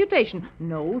my reputation.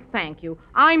 No, thank you.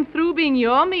 I'm through being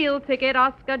your meal ticket,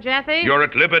 Oscar Jaffe. You're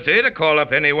at liberty to call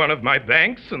up any one of my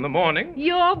banks in the morning.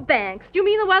 Your banks? Do you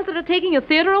mean the ones that are taking your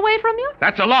theater away from you?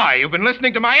 That's a lie. You've been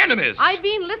listening to my enemies. I've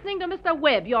been listening to Mr.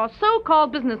 Webb, your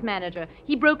so-called business manager.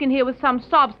 He broke in here with some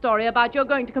sob story about your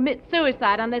going to commit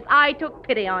suicide unless I took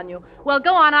pity on you. Well,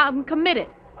 go on out and commit it.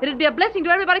 It'd be a blessing to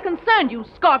everybody concerned, you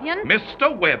scorpion.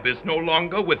 Mr. Webb is no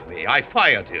longer with me. I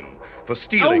fired him for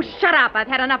stealing. Oh, shut up. I've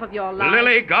had enough of your lies.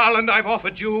 Lily Garland, I've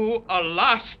offered you a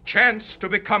last chance to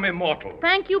become immortal.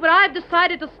 Thank you, but I've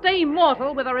decided to stay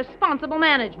immortal with a responsible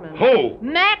management. Who?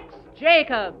 Max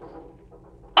Jacobs.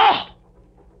 Oh!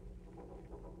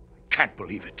 Can't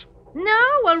believe it. No?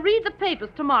 Well, read the papers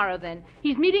tomorrow, then.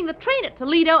 He's meeting the train at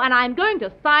Toledo, and I'm going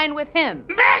to sign with him.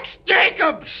 Max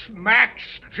Jacobs! Max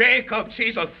Jacobs,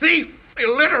 he's a thief.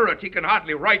 Illiterate. He can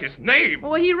hardly write his name.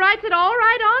 Well, he writes it all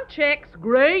right on checks.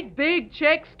 Great big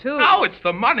checks, too. Oh, it's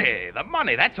the money. The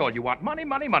money. That's all you want. Money,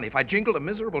 money, money. If I jingled a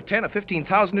miserable 10 or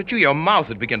 15,000 at you, your mouth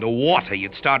would begin to water.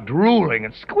 You'd start drooling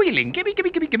and squealing. Gimme,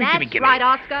 gimme, gimme, gimme, gimme, gimme. That's right,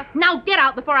 Oscar. Now get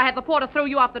out before I have the porter throw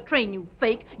you off the train, you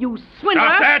fake. You swindler.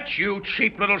 Stop that, you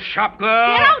cheap little shop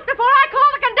girl. Get out before I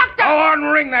call the conductor. Go on,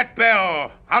 ring that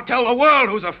bell. I'll tell the world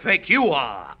who's a fake you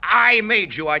are. I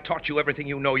made you. I taught you everything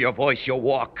you know, your voice, your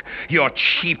walk, your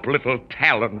cheap little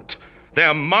talent.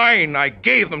 They're mine. I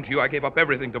gave them to you. I gave up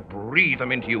everything to breathe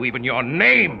them into you, even your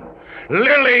name.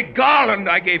 Lily Garland,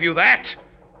 I gave you that.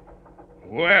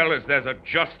 Well, as there's a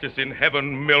justice in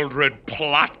heaven, Mildred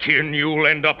Plotkin, you'll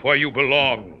end up where you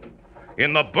belong.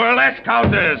 In the burlesque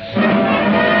houses.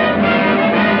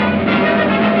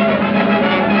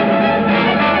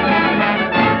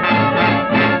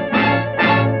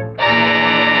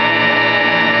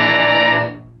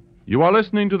 You are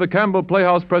listening to the Campbell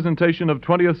Playhouse presentation of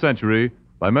 20th Century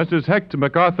by Messrs. Hecht,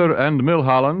 MacArthur, and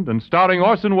Millholland, and starring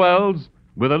Orson Welles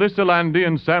with Elissa Landi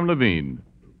and Sam Levene.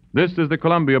 This is the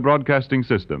Columbia Broadcasting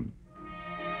System.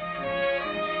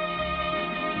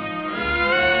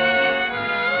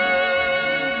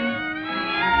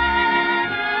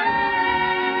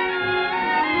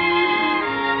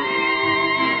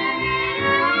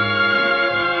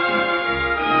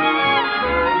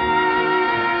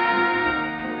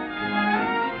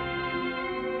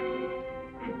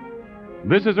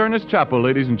 This is Ernest Chappell,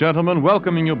 ladies and gentlemen,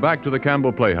 welcoming you back to the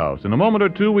Campbell Playhouse. In a moment or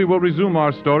two, we will resume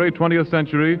our story, 20th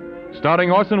Century,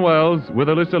 starring Orson Welles with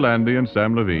Elissa Landi and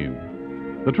Sam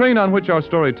Levene. The train on which our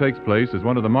story takes place is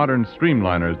one of the modern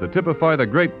streamliners that typify the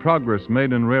great progress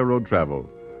made in railroad travel.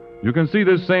 You can see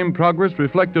this same progress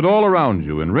reflected all around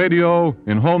you in radio,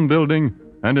 in home building,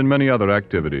 and in many other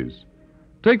activities.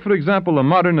 Take, for example, the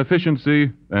modern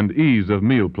efficiency and ease of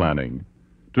meal planning.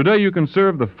 Today you can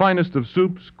serve the finest of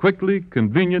soups quickly,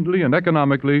 conveniently, and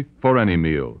economically for any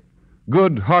meal.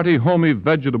 Good, hearty, homey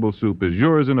vegetable soup is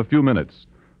yours in a few minutes.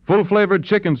 Full-flavored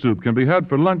chicken soup can be had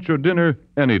for lunch or dinner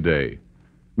any day.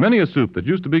 Many a soup that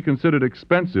used to be considered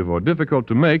expensive or difficult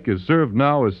to make is served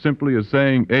now as simply as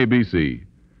saying ABC.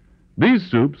 These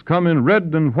soups come in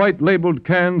red and white labeled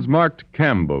cans marked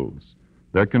Campbell's.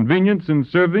 Their convenience in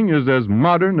serving is as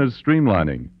modern as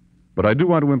streamlining. But I do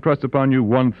want to impress upon you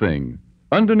one thing.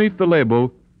 Underneath the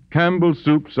label, Campbell's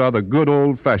soups are the good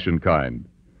old-fashioned kind.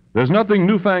 There's nothing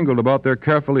newfangled about their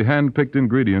carefully hand-picked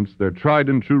ingredients, their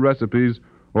tried-and-true recipes,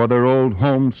 or their old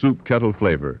home soup kettle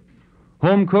flavor.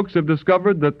 Home cooks have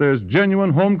discovered that there's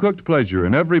genuine home-cooked pleasure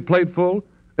in every plateful,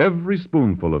 every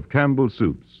spoonful of Campbell's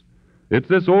soups. It's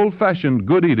this old-fashioned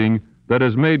good eating that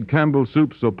has made Campbell's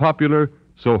soup so popular,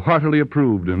 so heartily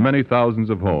approved in many thousands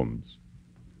of homes.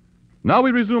 Now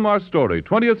we resume our story,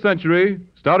 20th Century,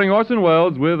 starring Orson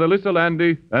Welles with Elissa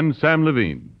Landi and Sam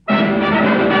Levene.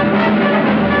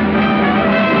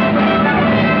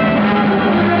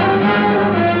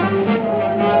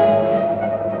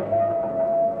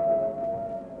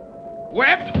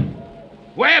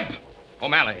 Webb!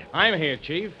 O'Malley. I'm here,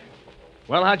 Chief.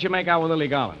 Well, how'd you make out with Lily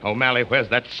Garland? O'Malley, where's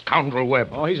that scoundrel Webb?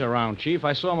 Oh, he's around, Chief.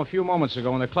 I saw him a few moments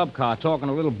ago in the club car talking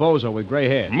to a little bozo with gray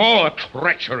hair. More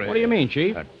treachery. What do you mean,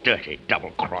 Chief? A dirty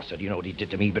double-crosser. Do you know what he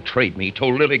did to me? He betrayed me. He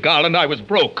told Lily Garland I was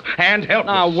broke and helpless.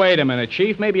 Now, wait a minute,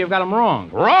 Chief. Maybe you've got him wrong.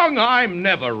 Wrong? I'm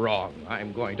never wrong.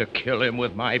 I'm going to kill him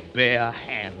with my bare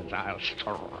hands. I'll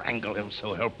strangle him,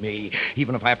 so help me.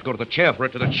 Even if I have to go to the chair for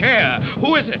it, to the chair.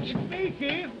 Who is it? Me,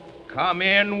 Chief. Come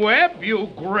in, Webb, you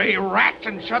gray rat,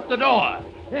 and shut the door.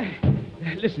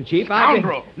 Listen, Chief.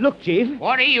 Scoundrel. Look, Chief.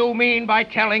 What do you mean by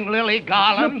telling Lily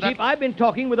Garland Look, Chief, I've been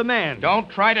talking with a man. Don't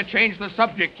try to change the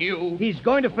subject, you. He's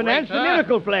going to finance the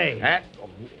miracle play.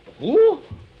 Who?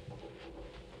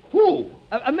 Who?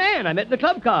 A man I met in the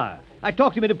club car. I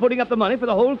talked him into putting up the money for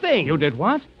the whole thing. You did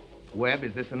what? Webb,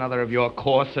 is this another of your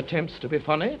coarse attempts to be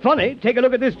funny? Funny? Take a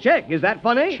look at this check. Is that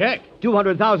funny? Check?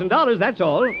 $200,000, that's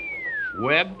all.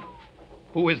 Webb?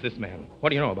 Who is this man? What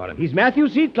do you know about him? He's Matthew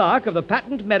C. Clark of the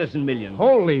Patent Medicine Million.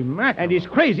 Holy mackerel. And he's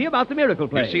crazy about the miracle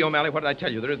play. You see, O'Malley, what did I tell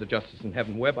you? There is a justice in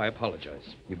heaven. Webb, I apologize.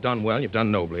 You've done well, you've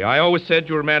done nobly. I always said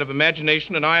you were a man of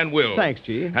imagination and iron will. Thanks,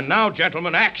 Chief. And now,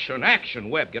 gentlemen, action, action.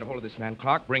 Webb, get a hold of this man,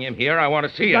 Clark. Bring him here. I want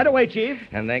to see him. Right away, Chief.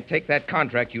 And then take that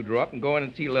contract you drew up and go in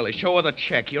and see Lily. Show her the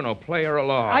check. You know, play her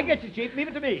along. I get you, Chief. Leave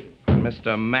it to me.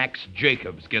 Mr. Max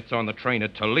Jacobs gets on the train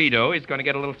at Toledo. He's going to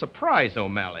get a little surprise,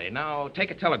 O'Malley. Now, take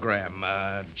a telegram.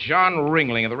 John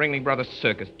Ringling of the Ringling Brothers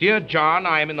Circus. Dear John,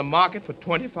 I am in the market for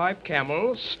 25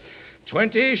 camels,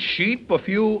 20 sheep, a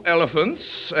few elephants,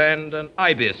 and an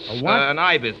ibis. A what? An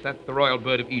ibis. That's the royal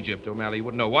bird of Egypt, O'Malley. You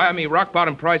wouldn't know. Wire me Rock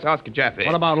Bottom Price House Jaffe.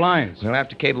 What about lions? We'll have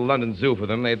to cable London Zoo for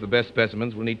them. They have the best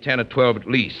specimens. We'll need 10 or 12 at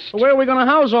least. Where are we going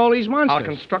to house all these monsters? I'll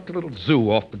construct a little zoo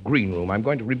off the green room. I'm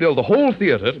going to rebuild the whole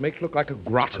theater to make it look like a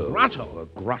grotto. A grotto?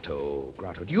 A grotto.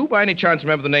 Grotto. Do you by any chance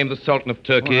remember the name of the Sultan of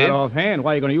Turkey? Well, not offhand.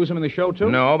 Why, are you going to use him in the show,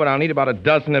 too? No, but I'll need about a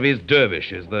dozen of his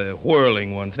dervishes, the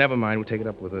whirling ones. Never mind, we'll take it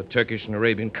up with the Turkish and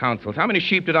Arabian councils. How many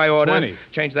sheep did I order? 20.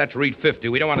 Change that to read 50.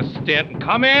 We don't want to stint. And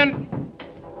come in.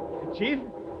 Chief,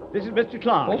 this is Mr.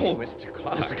 Clark. Oh, Mr.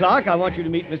 Clark. Mr. Clark, I want you to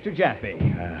meet Mr. Jaffe.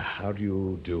 How do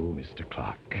you do, Mr.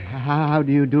 Clark? How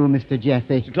do you do, Mr.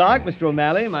 Jaffe? Mr. Clark, Mr.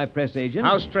 O'Malley, my press agent.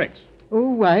 How's Trix?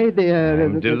 Oh, why, they are...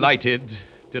 I'm delighted,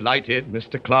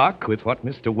 Mr. Clark, with what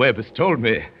Mr. Webb has told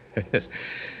me.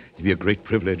 It'd be a great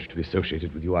privilege to be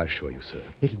associated with you, I assure you, sir.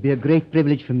 It'll be a great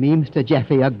privilege for me, Mr.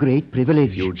 Jaffe, a great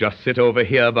privilege. If you'll just sit over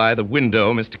here by the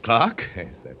window, Mr. Clark. Yes,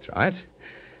 that's right.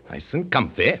 Nice and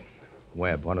comfy.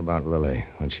 Webb, what about Lily?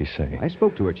 What'd she say? I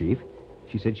spoke to her, Chief.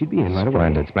 She said she'd be in right away.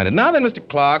 Splendid, splendid. Now then, Mr.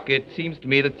 Clark, it seems to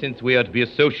me that since we are to be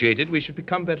associated, we should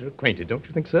become better acquainted, don't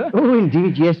you think, sir? Oh,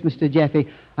 indeed, yes, Mr. Jaffe.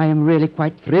 I am really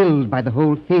quite thrilled by the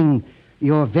whole thing.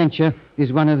 Your venture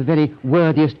is one of the very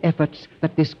worthiest efforts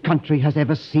that this country has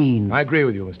ever seen. I agree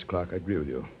with you, Mr. Clark. I agree with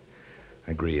you.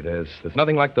 I agree. There's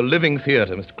nothing like the living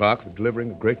theater, Mr. Clark, for delivering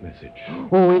a great message.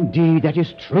 Oh, indeed, that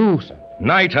is true, sir.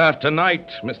 Night after night,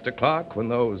 Mr. Clark, when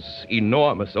those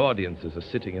enormous audiences are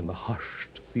sitting in the hushed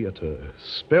theater,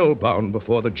 spellbound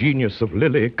before the genius of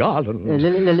Lily Garland.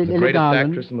 Lily the greatest Garland.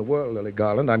 actress in the world, Lily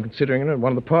Garland. I'm considering her in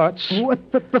one of the parts. Oh, a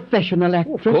professional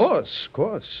actress? Of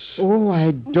course. Oh,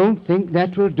 I don't think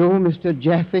that will do, Mr.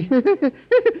 Jaffe.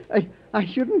 I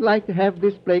shouldn't like to have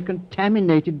this play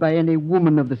contaminated by any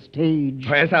woman of the stage.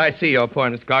 Yes, I see your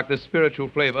point, Mr. Clark. The spiritual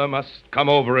flavor must come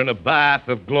over in a bath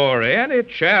of glory. And it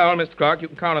shall, Mr. Clark. You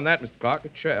can count on that, Mr. Clark.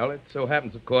 It shall. It so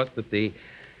happens, of course, that the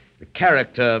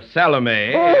character of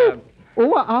Salome...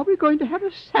 Oh, are we going to have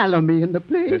a Salome in the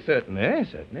play? Certainly,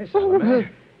 Salome.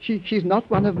 she's not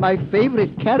one of my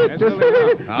favorite characters.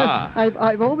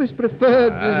 I've always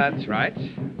preferred... That's right.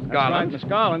 Garland. Miss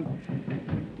Garland.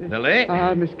 Lily.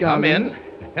 Miss Come Garland.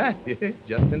 in.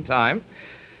 Just in time.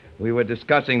 We were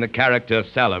discussing the character of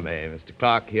Salome. Mr.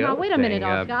 Clark here. Now, wait a minute,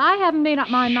 Oscar. I haven't made up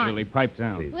my mind. Shirley, pipe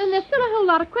down. Please. Well, there's still a whole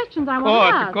lot of questions I want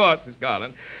to ask. Of course, Miss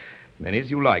Garland. Many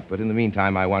as you like, but in the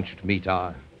meantime, I want you to meet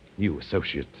our new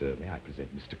associate. May I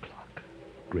present Mr. Clark?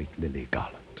 Great Lily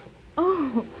Garland.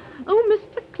 Oh,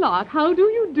 Mr. Clark, how do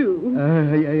you do?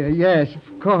 Yes,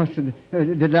 of course.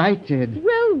 Delighted.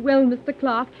 Well, Mr.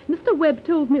 Clark, Mr. Webb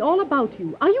told me all about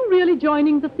you. Are you really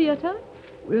joining the theater?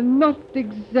 Well, not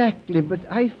exactly, but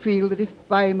I feel that if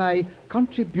by my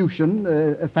contribution,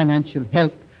 financial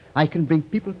help, I can bring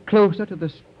people closer to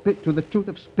the truth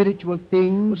of spiritual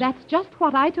things. Well, that's just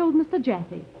what I told Mr.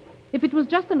 Jaffe. If it was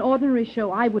just an ordinary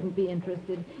show, I wouldn't be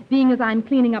interested, being as I'm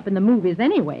cleaning up in the movies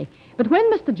anyway. But when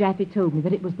Mr. Jaffe told me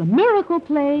that it was the miracle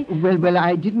play... Well,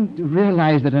 I didn't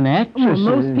realize that an actress... Well,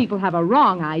 most people have a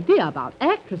wrong idea about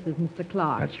actresses, Mr.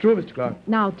 Clark. That's true, Mr. Clark.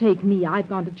 Now, take me. I've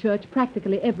gone to church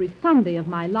practically every Sunday of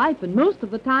my life, and most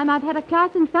of the time I've had a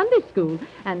class in Sunday school.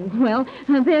 And, well,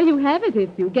 there you have it, if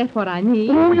you get what I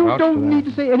mean. Oh, you don't need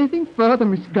to say anything further,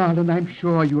 Miss Garland. I'm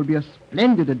sure you will be a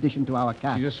splendid addition to our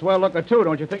cast. She's a swell looker, too,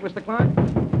 don't you think, Mr. Clark?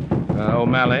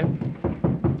 O'Malley.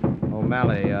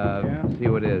 See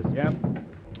who it is. Yeah.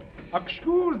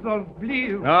 Excuse us,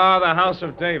 please. Oh, the House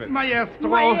of David.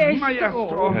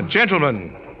 Maestro.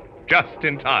 Gentlemen, just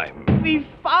in time. We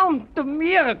found the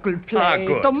miracle play,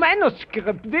 good. the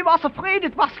manuscript. We was afraid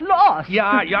it was lost.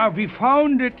 Yeah, we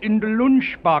found it in the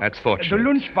lunchbox. That's fortunate. The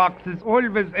lunchbox is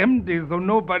always empty, so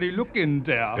nobody look in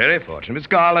there. Very fortunate. Miss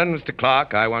Garland, Mr.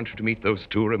 Clark, I want you to meet those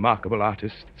two remarkable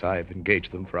artists. I've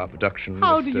engaged them for our production.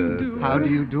 How do you do? How do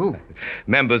you do?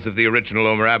 Members of the original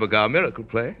Omer Abigail miracle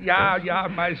play. Yeah,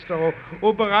 Maestro.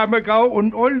 Oberabigail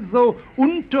and also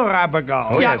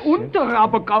Unterabigail. Oh, Yeah, yes.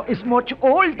 Unterabigail is much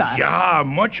older. Yeah,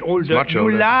 much older. Much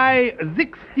older. July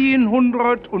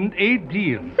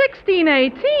 1618.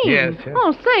 1618? Yes.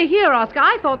 Oh, say here, Oscar,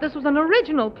 I thought this was an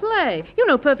original play. You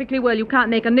know perfectly well you can't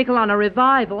make a nickel on a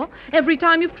revival. Every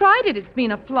time you've tried it, it's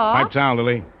been a flop. Pipe down,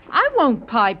 Lily. I won't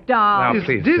pipe down. Now, Is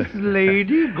please. this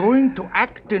lady going to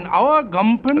act in our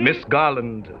company? Miss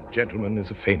Garland, gentlemen,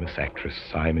 is a famous actress.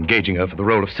 I'm engaging her for the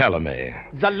role of Salome.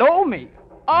 Salome.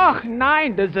 Ach,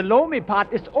 nein, the Salome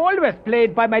part is always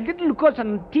played by my little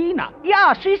cousin Tina.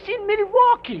 Yeah, she's in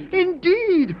Milwaukee.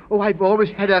 Indeed. Oh, I've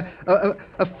always had a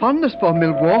fondness for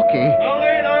Milwaukee.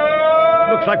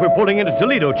 Looks like we're pulling into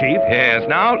Toledo, Chief. Yes.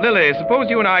 Now, Lily, suppose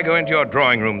you and I go into your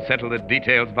drawing room, settle the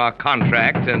details of our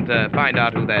contract, and find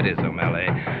out who that is, O'Malley.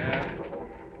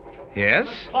 Yes?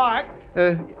 Clark.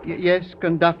 Yes,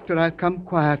 conductor, I'll come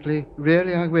quietly.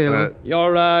 Really, I will.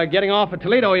 You're getting off at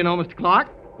Toledo, you know, Mr. Clark.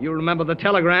 You remember the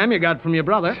telegram you got from your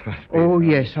brother. Oh,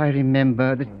 yes, I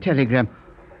remember the telegram.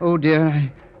 Oh,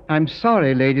 dear, I'm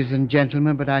sorry, ladies and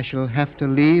gentlemen, but I shall have to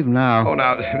leave now. Oh,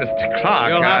 now, Mr.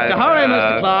 Clark. You'll have to hurry,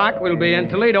 Mr. Clark. We'll be in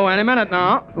Toledo any minute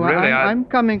now. Oh, Really, I'm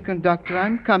coming, conductor.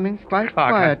 I'm coming quite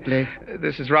Clark, quietly.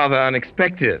 This is rather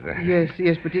unexpected. Yes,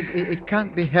 but it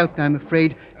can't be helped, I'm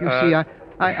afraid. You see,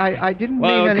 I didn't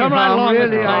Well, mean any come right harm, along,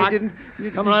 really. Mr. Clark. I didn't.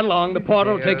 Come right along. The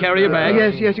porter will take care of your bag.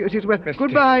 Yes. Well,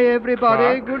 goodbye,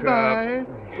 everybody. Clark, Goodbye.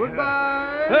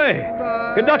 Goodbye. Hey,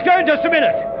 Goodbye. conductor, just a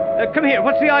minute. Come here.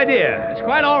 What's the idea? It's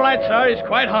quite all right, sir. He's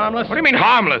quite harmless. What do you mean,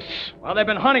 harmless? Well, they've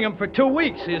been hunting him for 2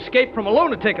 weeks. He escaped from a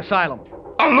lunatic asylum.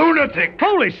 A lunatic!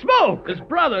 Holy smoke! His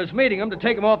brother's meeting him to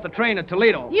take him off the train at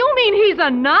Toledo. You mean he's a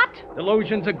nut?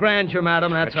 Delusions of grandeur,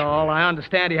 madam, that's all. I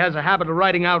understand he has a habit of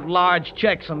writing out large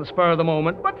checks on the spur of the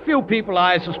moment, but few people,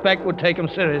 I suspect, would take him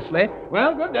seriously.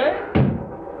 Well, good day.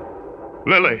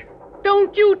 Lily.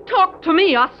 Don't you talk to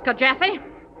me, Oscar Jaffe.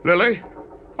 Lily,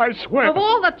 I swear. Of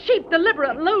all the cheap,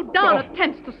 deliberate, low-down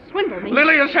attempts to swindle me...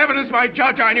 Lily, as heaven is my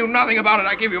judge, I knew nothing about it.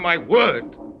 I give you my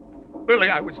word. Lily,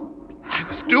 I was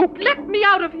duped. Let me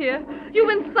out of here. You've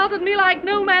insulted me like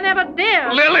no man ever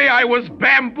dared. Lily, I was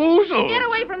bamboozled. Get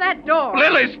away from that door.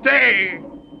 Lily, stay.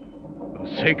 For the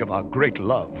sake of our great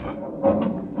love.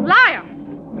 Liar.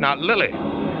 Now, Lily.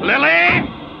 Lily!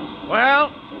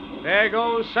 Well, there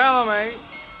goes Salome.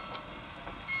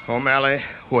 O'Malley,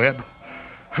 Webb,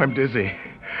 I'm dizzy.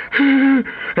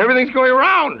 Everything's going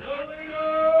around.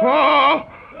 Oh!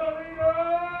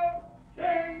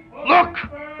 Look!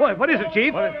 What is it,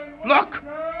 Chief? Look!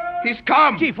 He's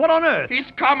come. Chief, what on earth? He's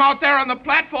come out there on the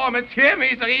platform. It's him.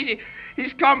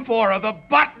 He's come for her, the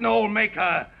buttonhole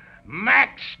maker,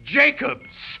 Max Jacobs.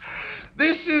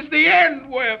 This is the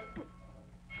end, Webb.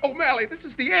 O'Malley, this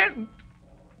is the end.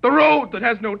 The road that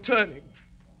has no turning.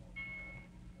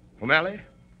 O'Malley?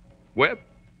 Webb?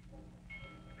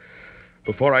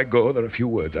 Before I go, there are a few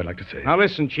words I'd like to say. Now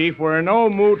listen, Chief, we're in no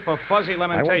mood for fuzzy I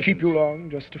lamentations. won't keep you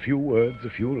long. Just a few words, a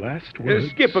few last words.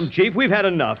 Skip him, Chief. We've had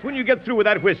enough. When you get through with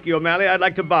that whiskey, O'Malley, I'd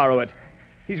like to borrow it.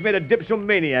 He's made a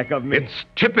dipsomaniac of me. It's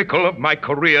typical of my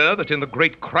career that in the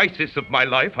great crisis of my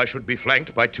life, I should be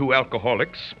flanked by two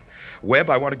alcoholics.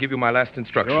 Webb, I want to give you my last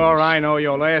instructions. Sure, I know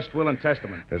your last will and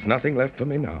testament. There's nothing left for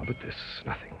me now but this.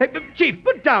 Nothing. Hey, Chief,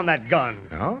 put down that gun.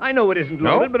 No? I know it isn't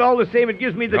No? loaded, but all the same, it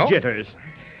gives me the No? jitters.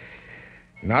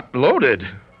 Not loaded.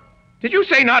 Did you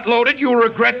say not loaded? You'll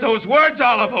regret those words,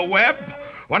 Oliver Webb.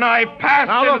 When I pass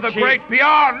Now, into look, the Chief. great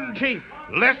beyond. Chief.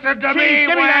 Listen to Chief, me, give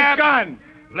me that Webb. gun.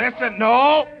 Listen,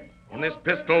 no. In this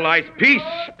pistol lies peace,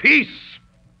 peace.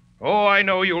 Oh, I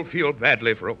know you'll feel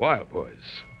badly for a while, boys.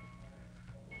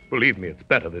 Believe me, it's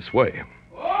better this way.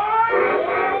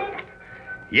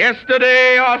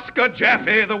 Yesterday, Oscar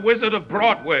Jaffe, the Wizard of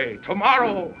Broadway.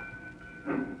 Tomorrow,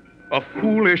 a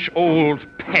foolish old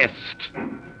pest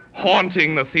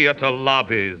haunting the theater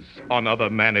lobbies on other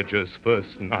managers'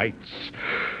 first nights.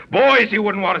 Boys, you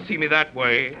wouldn't want to see me that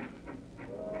way.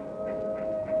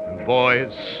 And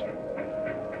boys,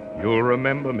 you'll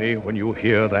remember me when you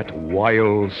hear that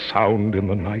wild sound in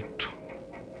the night.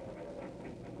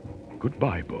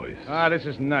 Goodbye, boys. Ah, this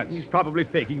is nuts. He's probably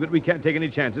faking, but we can't take any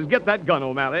chances. Get that gun,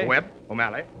 O'Malley. Webb,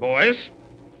 O'Malley, boys,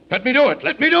 let me do it.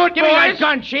 Let me do it, Give boys. me that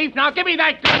gun, Chief. Now give me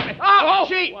that gun. Oh,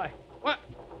 Chief. Why? What?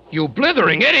 You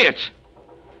blithering idiot!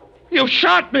 You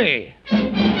shot me!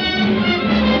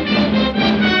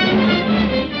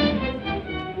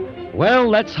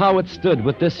 Well, that's how it stood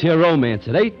with this here romance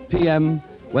at 8 p.m.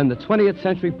 when the 20th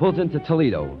Century pulls into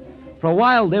Toledo. For a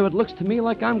while there, it looks to me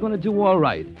like I'm going to do all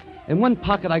right. In one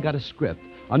pocket, I got a script,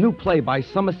 a new play by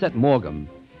Somerset Maugham.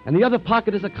 And the other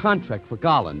pocket is a contract for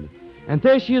Garland. And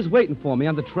there she is waiting for me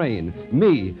on the train.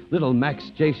 Me, little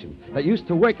Max Jason, that used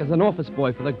to work as an office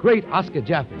boy for the great Oscar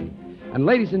Jaffe. And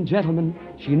ladies and gentlemen,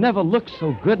 she never looked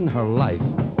so good in her life.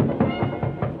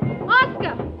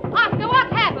 Oscar! Oscar,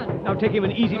 what happened? Now take him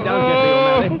an easy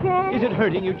down, gently, O'Malley. Is it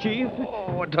hurting you, Chief?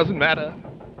 Oh, it doesn't matter.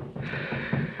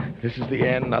 This is the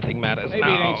end. Nothing matters Maybe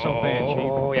now. it ain't so bad,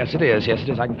 Chief. Oh, yes, it is. Yes, it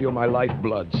is. I can feel my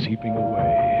lifeblood seeping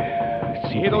away.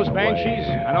 You hear those banshees?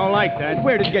 I don't like that.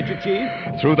 Where did it get you,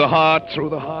 Chief? Through the heart, through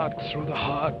the heart, through the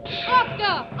heart.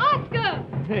 Oscar! Oscar!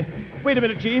 Hey, wait a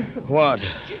minute, Chief. What?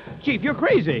 Chief, you're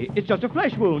crazy. It's just a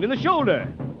flesh wound in the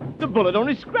shoulder. The bullet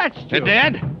only scratched you. It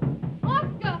did?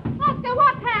 Oscar! Oscar,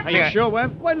 what happened? Are you sure,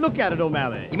 Webb? Why, look at it,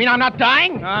 O'Malley. You mean I'm not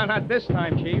dying? No, not this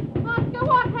time, Chief. Oscar,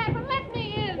 what happened? Let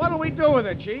me in. What do we do with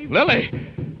it, Chief? Lily!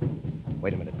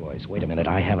 Wait a minute, boys. Wait a minute.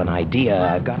 I have an idea.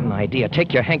 I've got an idea.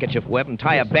 Take your handkerchief, Webb, and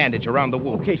tie a bandage around the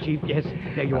wound. Okay, Chief, yes.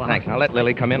 There you are. Thanks. Now let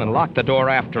Lily come in and lock the door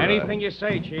after her. Anything you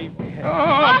say, Chief.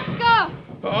 Oscar!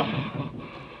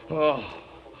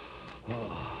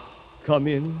 Come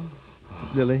in,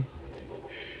 Lily.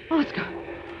 Oscar,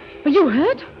 are you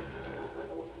hurt?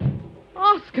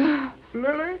 Oscar.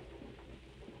 Lily?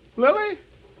 Lily?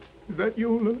 Is that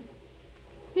you, Lily?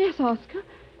 Yes, Oscar.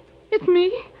 It's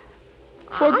me.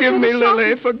 Forgive me,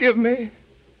 Lily. Forgive me.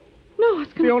 No,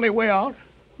 Oscar. The only way out.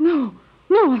 No,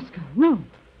 Oscar, no.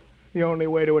 The only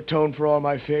way to atone for all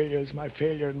my failures. My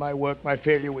failure in my work. My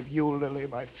failure with you, Lily.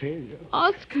 My failure.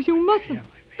 Oscar, you mustn't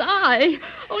die.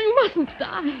 Oh, you mustn't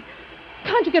die.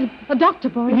 Can't you get a doctor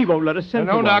for you? He won't let us send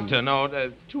for No, one. doctor,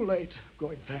 no. Too late.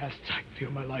 Going fast. I can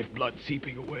feel my lifeblood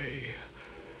seeping away.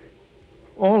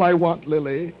 All I want,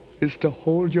 Lily, is to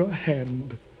hold your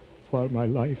hand while my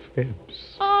life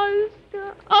ebbs.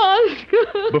 Oscar.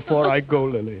 Before I go,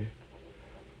 Lily,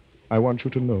 I want you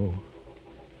to know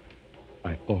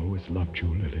I always loved you,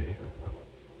 Lily.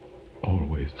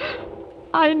 Always.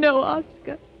 I know,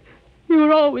 Oscar. You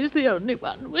were always the only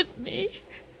one with me.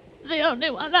 The only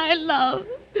one I love.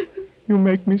 You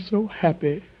make me so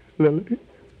happy, Lily.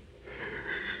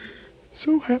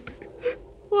 So happy.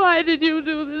 Why did you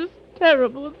do this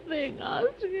terrible thing,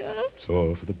 Oscar? It's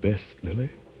all for the best, Lily.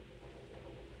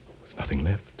 There's nothing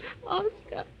left.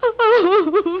 Oscar.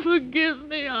 Oh, forgive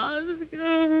me,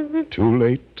 Oscar. Too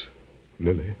late,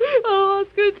 Lily. Oh,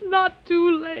 Oscar, it's not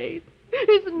too late.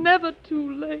 It's never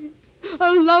too late.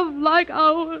 A love like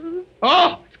ours.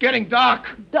 Oh, it's getting dark.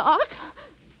 Doc?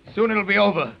 Soon it'll be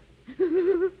over.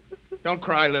 Don't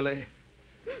cry, Lily.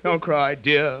 Don't cry,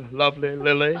 dear, lovely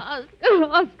Lily.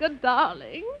 Oscar,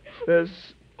 darling.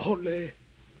 There's only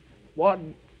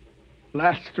one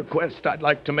last request I'd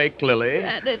like to make, Lily.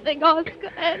 Anything, Oscar,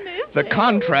 anything. The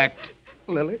contract,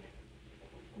 Lily.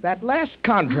 That last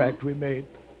contract we made.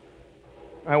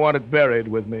 I want it buried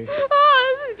with me.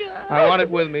 Oscar. I want it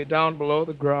with me down below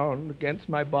the ground against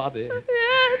my body.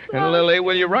 Yes, And, Lily,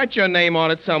 will you write your name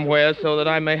on it somewhere so that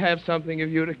I may have something of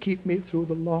you to keep me through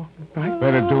the long night?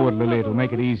 Better do it, Lily. It'll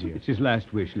make it easier. It's his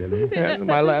last wish, Lily. Yeah,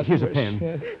 my last Here's wish. a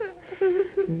pen.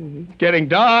 It's getting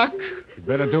dark. You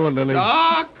better do it, Lily.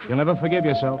 Dark. You'll never forgive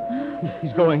yourself.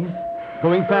 He's going.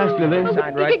 Going fast, Lily.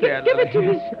 Sign right there, Give Lily. it to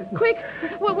me. Quick.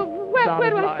 Where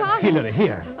do I sign? Here, Lily,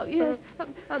 here. Oh, yes.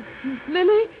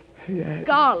 Lily? Yes.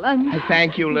 Garland.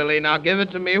 Thank you, Lily. Now give it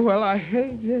to me. Well, I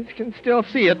can still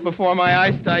see it before my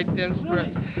eyesight dims.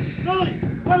 Lily,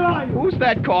 where are you? Who's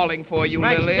that calling for you,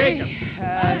 Max Lily?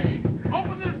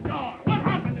 Open this door. What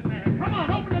happened in there? Come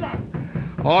on, open it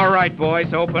up. All right,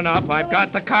 boys, open up. I've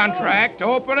got the contract.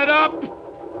 Open it up.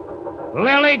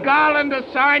 Lily Garland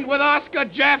is signed with Oscar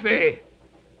Jaffe.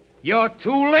 You're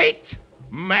too late,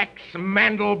 Max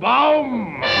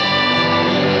Mandelbaum.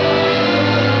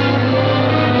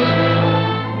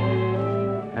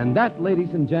 And that, ladies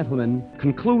and gentlemen,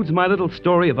 concludes my little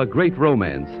story of a great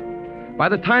romance. By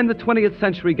the time the 20th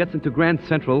century gets into Grand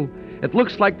Central, it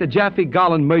looks like the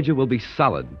Jaffe-Garland merger will be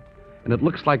solid. And it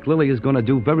looks like Lily is going to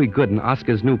do very good in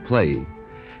Oscar's new play.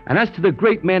 And as to the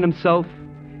great man himself,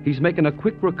 he's making a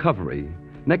quick recovery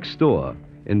next door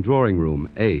in drawing room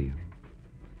A.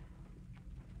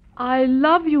 I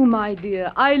love you, my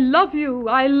dear. I love you.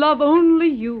 I love only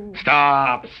you.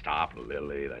 Stop,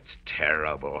 Lily. That's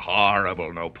terrible,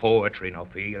 horrible. No poetry, no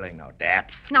feeling, no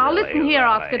depth. Now, Lily, listen here,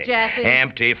 Lily. Oscar Jaffe.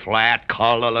 Empty, flat,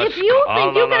 colorless. If you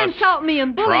think you can insult me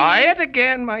and bully Try me... it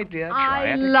again, my dear. Try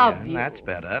I it love again. you. That's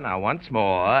better. Now, once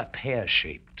more.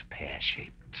 Pear-shaped.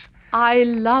 I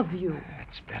love you.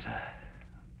 That's better.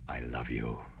 I love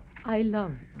you. I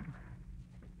love you.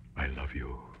 I love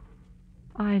you.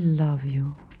 I love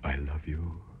you. I love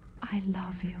you. I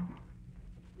love you.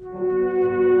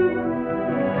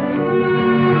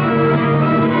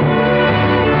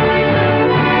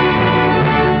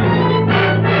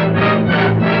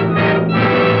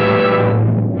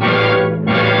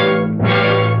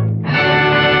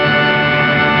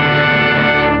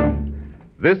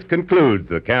 This concludes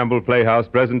the Campbell Playhouse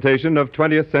presentation of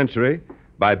 20th Century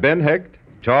by Ben Hecht,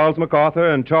 Charles MacArthur,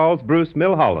 and Charles Bruce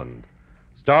Millholland,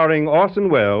 starring Orson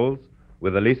Welles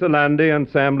with Elissa Landi and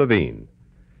Sam Levene.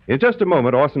 In just a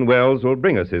moment, Orson Welles will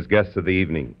bring us his guests of the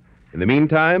evening. In the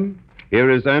meantime,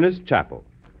 here is Ernest Chappell.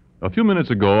 A few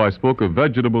minutes ago, I spoke of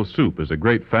vegetable soup as a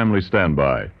great family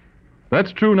standby.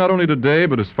 That's true not only today,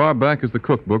 but as far back as the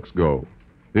cookbooks go.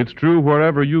 It's true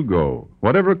wherever you go.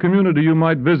 Whatever community you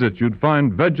might visit, you'd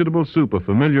find vegetable soup a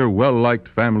familiar, well-liked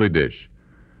family dish.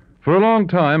 For a long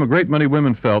time, a great many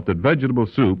women felt that vegetable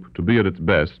soup, to be at its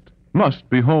best, must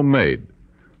be homemade.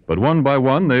 But one by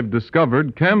one, they've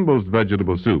discovered Campbell's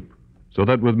vegetable soup, so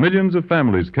that with millions of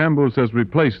families, Campbell's has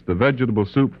replaced the vegetable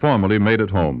soup formerly made at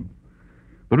home.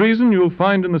 The reason you'll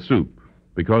find in the soup,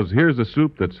 because here's a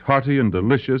soup that's hearty and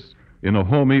delicious in a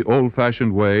homey,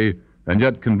 old-fashioned way, and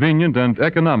yet convenient and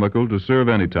economical to serve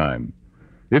any time.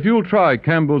 If you'll try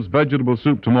Campbell's vegetable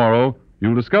soup tomorrow,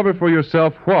 you'll discover for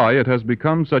yourself why it has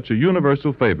become such a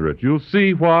universal favorite. You'll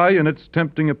see why in its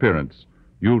tempting appearance.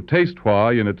 You'll taste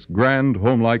why in its grand,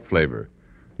 home-like flavor.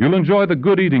 You'll enjoy the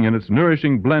good eating in its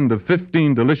nourishing blend of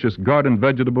 15 delicious garden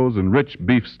vegetables and rich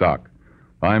beef stock.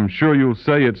 I'm sure you'll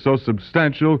say it's so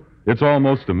substantial, it's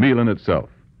almost a meal in itself.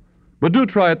 But do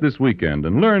try it this weekend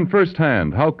and learn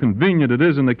firsthand how convenient it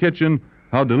is in the kitchen,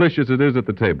 how delicious it is at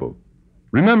the table.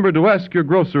 Remember to ask your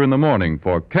grocer in the morning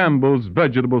for Campbell's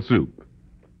vegetable soup.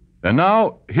 And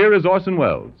now, here is Orson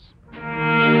Welles.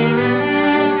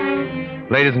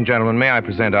 Ladies and gentlemen, may I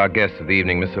present our guests of the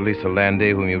evening, Miss Elissa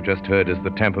Landi, whom you've just heard is the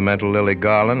temperamental Lily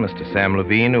Garland, Mr. Sam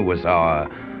Levene, who was our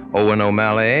Owen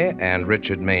O'Malley, and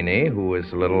Richard Maney, who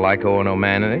is a little like Owen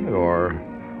O'Malley, or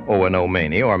Owen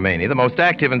O'Maney, or Maney, the most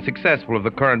active and successful of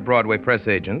the current Broadway press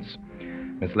agents.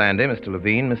 Miss Landi, Mr.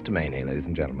 Levene, Mr. Maney, ladies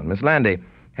and gentlemen. Miss Landi,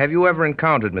 have you ever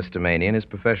encountered Mr. Maney in his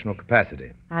professional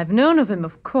capacity? I've known of him,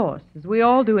 of course, as we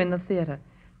all do in the theater.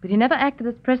 But he never acted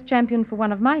as press champion for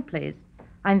one of my plays.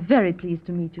 I'm very pleased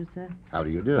to meet you, sir. How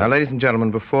do you do? Now, ladies and gentlemen,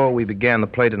 before we began the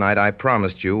play tonight, I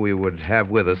promised you we would have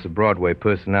with us a Broadway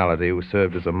personality who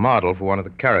served as a model for one of the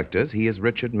characters. He is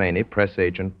Richard Maney, press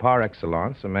agent par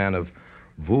excellence, a man of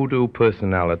voodoo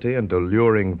personality and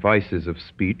alluring vices of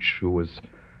speech, who was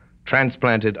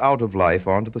transplanted out of life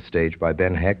onto the stage by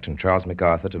Ben Hecht and Charles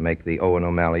MacArthur to make the Owen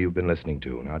O'Malley you've been listening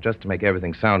to. Now, just to make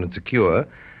everything sound and secure,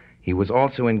 he was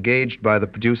also engaged by the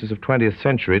producers of 20th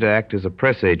Century to act as a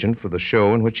press agent for the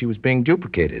show in which he was being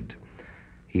duplicated.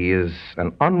 He is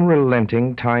an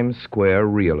unrelenting Times Square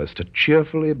realist, a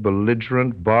cheerfully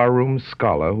belligerent barroom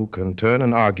scholar who can turn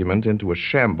an argument into a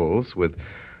shambles with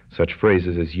such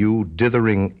phrases as "you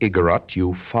dithering Igorot,"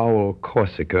 "you foul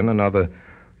Corsican," and other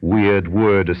weird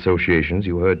word associations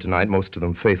you heard tonight, most of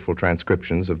them faithful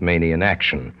transcriptions of Maney in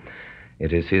action.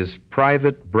 It is his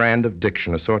private brand of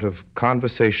diction, a sort of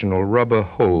conversational rubber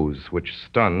hose which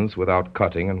stuns without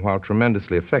cutting and, while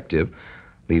tremendously effective,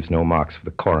 leaves no marks for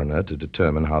the coroner to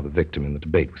determine how the victim in the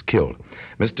debate was killed.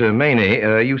 Mr.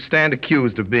 Maney, you stand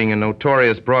accused of being a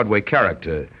notorious Broadway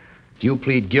character. Do you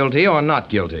plead guilty or not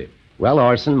guilty? Well,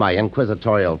 Orson, my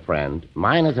inquisitorial friend,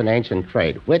 mine is an ancient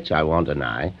trait, which, I won't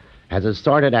deny, has its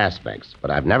sordid aspects,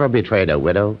 but I've never betrayed a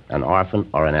widow, an orphan,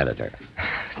 or an editor.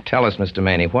 Tell us, Mr.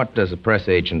 Maney, what does a press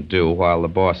agent do while the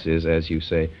boss is, as you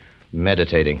say,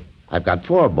 meditating? I've got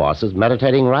 4 bosses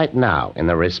meditating right now in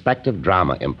their respective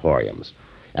drama emporiums,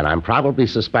 and I'm probably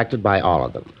suspected by all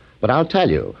of them. But I'll tell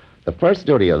you, the first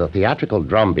duty of the theatrical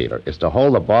drumbeater is to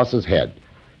hold the boss's head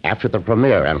after the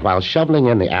premiere, and while shoveling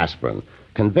in the aspirin,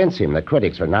 convince him the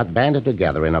critics are not banded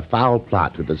together in a foul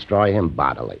plot to destroy him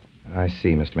bodily. I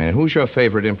see, Mr. Maney. Who's your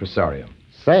favorite impresario?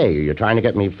 Say, you're trying to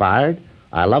get me fired?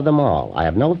 I love them all. I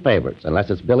have no favorites unless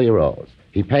it's Billy Rose.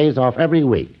 He pays off every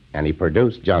week, and he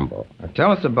produced Jumbo. Now,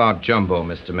 tell us about Jumbo,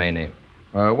 Mr. Maney.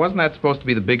 Wasn't that supposed to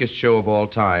be the biggest show of all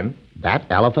time? That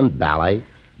elephant ballet?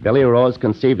 Billy Rose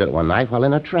conceived it one night while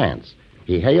in a trance.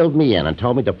 He hailed me in and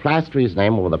told me to plaster his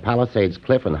name over the Palisades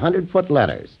cliff in 100-foot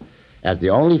letters as the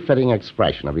only fitting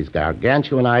expression of his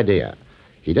gargantuan idea.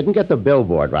 He didn't get the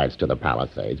billboard rights to the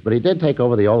Palisades, but he did take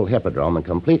over the old Hippodrome and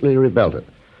completely rebuilt it.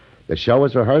 The show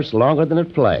was rehearsed longer than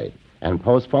it played and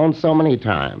postponed so many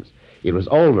times. It was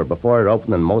older before it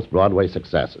opened than most Broadway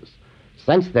successes.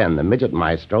 Since then, the midget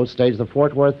maestro staged the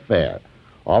Fort Worth Fair,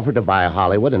 offered to buy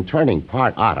Hollywood, and turning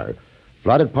part otter,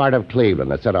 flooded part of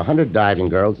Cleveland that set 100 diving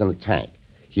girls in a tank.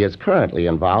 He is currently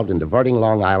involved in diverting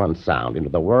Long Island Sound into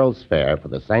the World's Fair for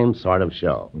the same sort of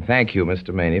show. Thank you,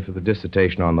 Mr. Maney, for the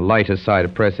dissertation on the lighter side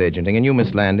of press agenting. And you,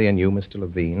 Miss Landi, and you, Mr.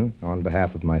 Levene, on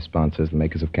behalf of my sponsors, the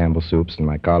makers of Campbell Soups, and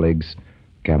my colleagues,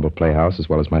 Campbell Playhouse, as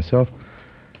well as myself,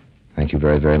 thank you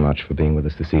very, very much for being with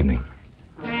us this evening.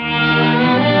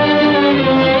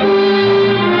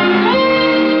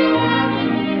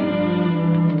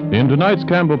 In tonight's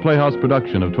Campbell Playhouse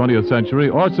production of 20th Century,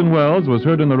 Orson Welles was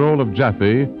heard in the role of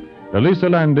Jaffe, Elissa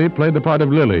Landi played the part of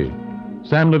Lily,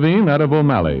 Sam Levene that of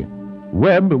O'Malley.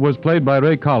 Webb was played by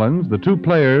Ray Collins, the 2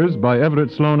 players by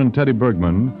Everett Sloane and Teddy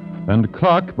Bergman, and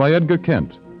Clark by Edgar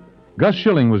Kent. Gus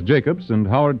Schilling was Jacobs, and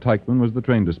Howard Teichmann was the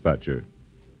train dispatcher.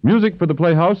 Music for the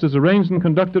Playhouse is arranged and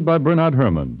conducted by Bernard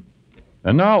Herrmann.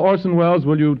 And now, Orson Welles,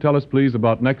 will you tell us, please,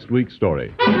 about next week's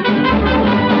story?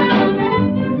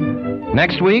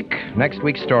 Next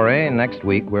week's story. Next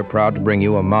week, we're proud to bring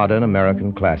you a modern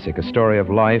American classic, a story of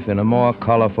life in a more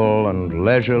colorful and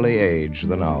leisurely age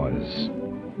than ours.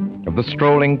 Of the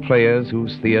strolling players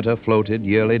whose theater floated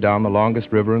yearly down the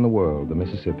longest river in the world, the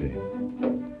Mississippi.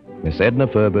 Miss Edna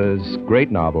Ferber's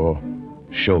great novel,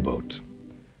 Showboat.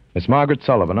 Miss Margaret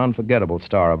Sullivan, unforgettable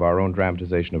star of our own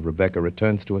dramatization of Rebecca,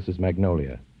 returns to us as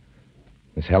Magnolia.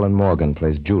 Miss Helen Morgan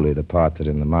plays Julie, the part that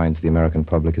in the minds of the American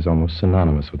public is almost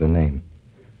synonymous with her name.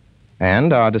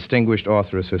 And our distinguished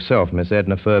authoress herself, Miss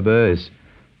Edna Ferber, is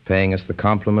paying us the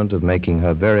compliment of making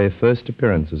her very first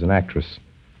appearance as an actress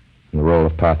in the role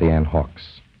of Parthy Ann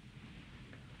Hawks.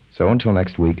 So until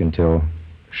next week, until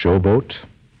Showboat,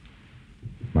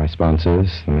 my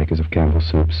sponsors, the makers of Campbell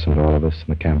Soups, and all of us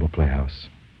in the Campbell Playhouse,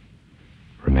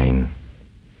 remain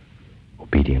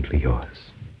obediently yours.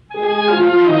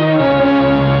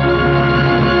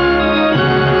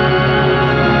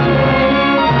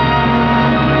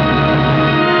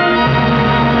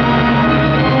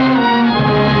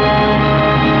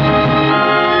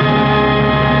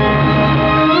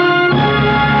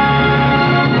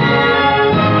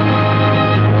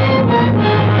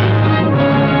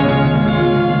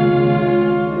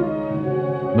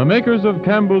 The makers of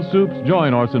Campbell Soups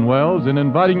join Orson Welles in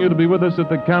inviting you to be with us at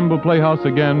the Campbell Playhouse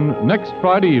again next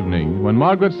Friday evening, when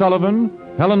Margaret Sullivan,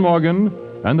 Helen Morgan,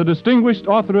 and the distinguished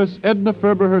authoress Edna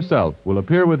Ferber herself will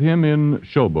appear with him in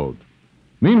Showboat.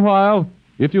 Meanwhile,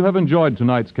 if you have enjoyed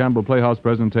tonight's Campbell Playhouse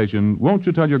presentation, won't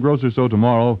you tell your grocer so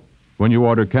tomorrow when you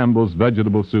order Campbell's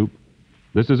vegetable soup?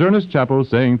 This is Ernest Chappell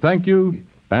saying thank you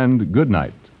and good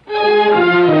night.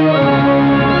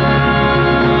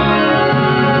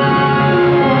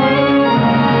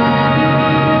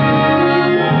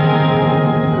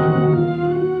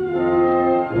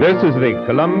 This is the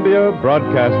Columbia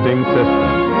Broadcasting System.